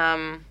doing,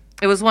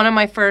 it was one of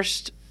my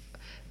first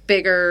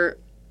bigger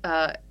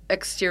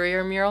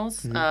exterior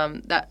murals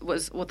that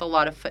was with a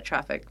lot of foot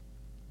traffic.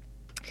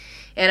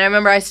 And I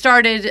remember I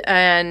started,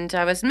 and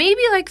I was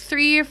maybe like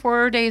 3 or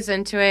 4 days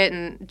into it,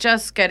 and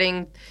just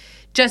getting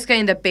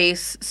the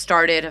base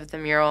started of the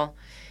mural.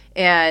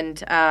 And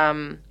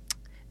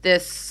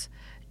this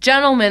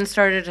gentleman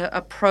started to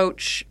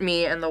approach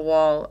me and the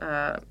wall,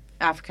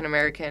 African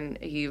American.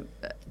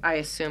 I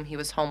assume he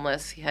was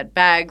homeless. He had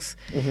bags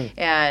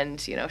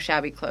and,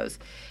 shabby clothes.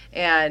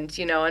 And,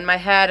 in my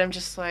head, I'm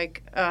just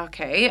like,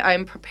 okay,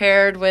 I'm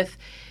prepared with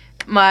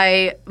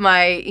my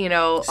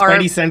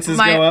Spidey senses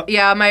go up.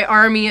 Yeah, my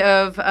army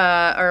of,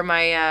 or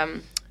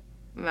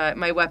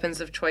my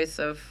weapons of choice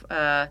of,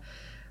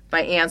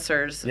 my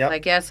answers. Yep.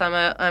 Like, yes, I'm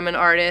an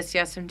artist.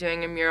 Yes, I'm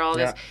doing a mural.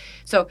 Yeah.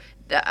 So,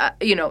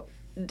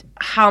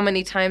 how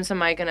many times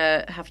am I going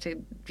to have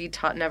to be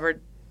taught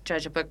never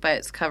judge a book by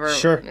its cover?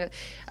 Sure.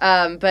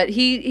 But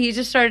he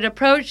just started to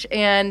approach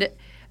and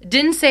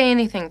didn't say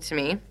anything to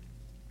me,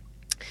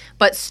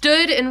 but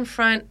stood in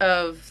front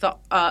of the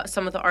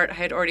some of the art I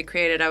had already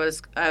created. I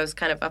was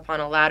kind of up on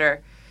a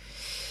ladder.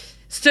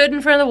 Stood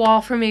in front of the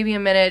wall for maybe a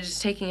minute,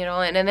 just taking it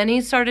all in, and then he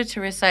started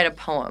to recite a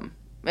poem,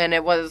 and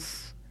it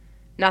was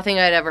nothing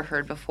I'd ever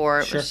heard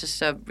before. It was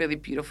just a really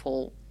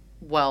beautiful,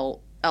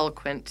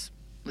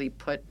 eloquently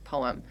put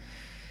poem.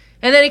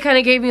 And then he kind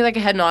of gave me like a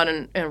head nod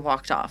and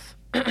walked off.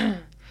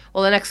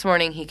 Well, the next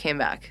morning he came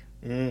back,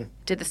 did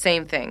the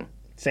same thing.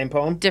 Same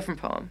poem? Different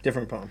poem.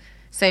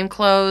 Same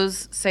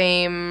clothes,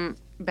 same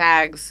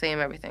bags, same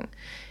everything.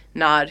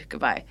 Nod,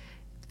 goodbye.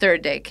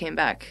 Third day, came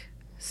back.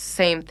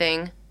 Same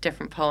thing,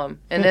 different poem.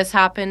 And this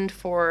happened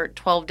for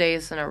 12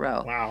 days in a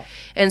row. Wow.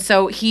 And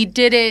so he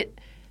did it,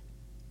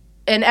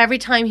 and every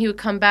time he would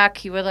come back,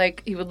 he would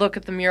look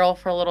at the mural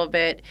for a little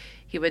bit.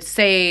 He would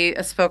say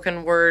a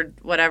spoken word,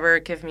 whatever,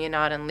 give me a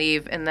nod and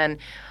leave. And then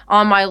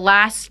on my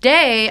last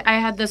day, I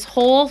had this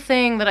whole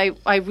thing that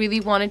I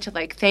really wanted to,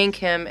 thank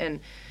him. And,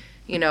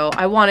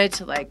 I wanted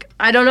to,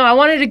 I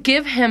wanted to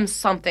give him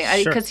something.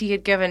 Because he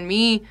had given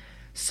me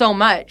so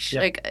much.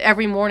 Yeah.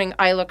 Every morning,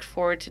 I looked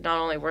forward to not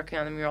only working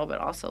on the mural, but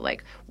also,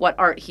 what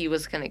art he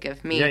was going to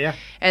give me. Yeah.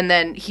 And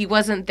then he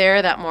wasn't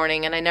there that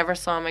morning, and I never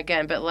saw him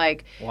again. But,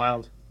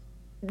 Wild.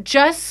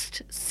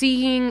 just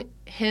seeing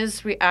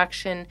his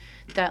reaction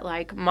that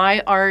like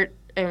my art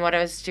and what I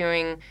was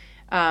doing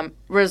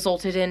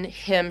resulted in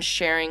him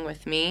sharing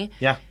with me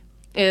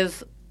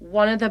is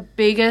one of the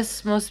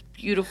biggest, most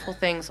beautiful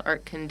things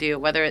art can do,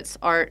 whether it's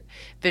art,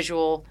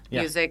 visual,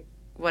 music,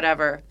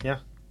 whatever. Yeah.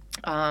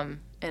 And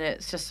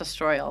it's just a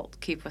story I'll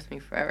keep with me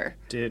forever.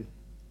 Dude,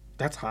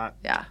 that's hot.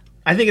 Yeah.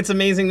 I think it's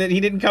amazing that he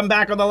didn't come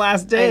back on the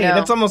last day.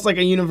 That's almost like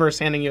a universe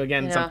handing you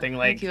again something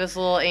like... he was a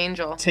little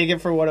angel. Take it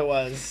for what it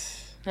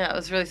was. Yeah, it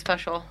was really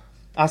special.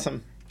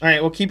 Awesome. All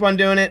right, well, keep on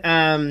doing it.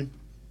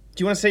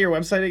 Do you want to say your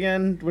website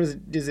again? What is it?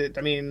 Is it?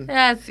 I mean,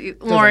 yeah, it's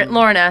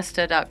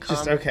laurenasta.com.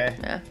 Just okay.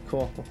 Yeah.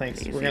 Cool. Well,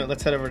 thanks.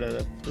 Let's head over to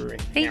the brewery.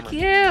 Thank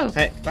you.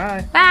 Hey,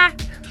 bye. Bye.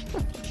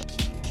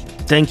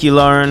 Thank you,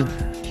 Lauren.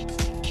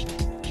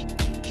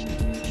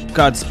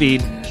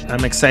 Godspeed.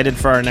 I'm excited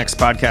for our next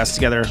podcast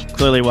together.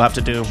 Clearly, we'll have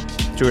to do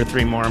 2 or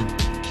 3 more.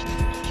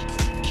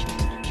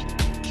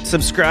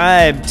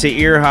 Subscribe to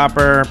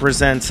Earhopper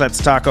Presents Let's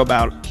Talk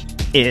About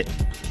It.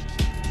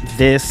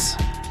 This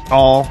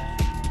all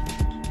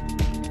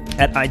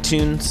at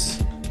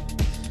iTunes,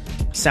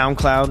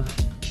 SoundCloud,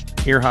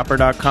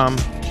 earhopper.com.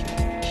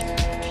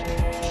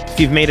 If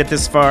you've made it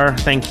this far,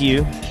 thank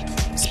you.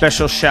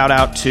 Special shout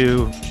out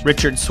to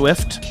Richard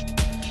Swift,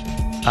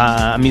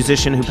 a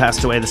musician who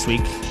passed away this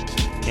week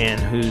and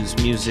whose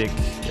music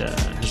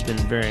has been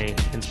very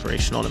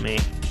inspirational to me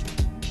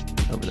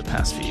over the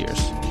past few years.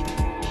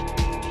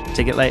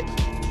 Take it light.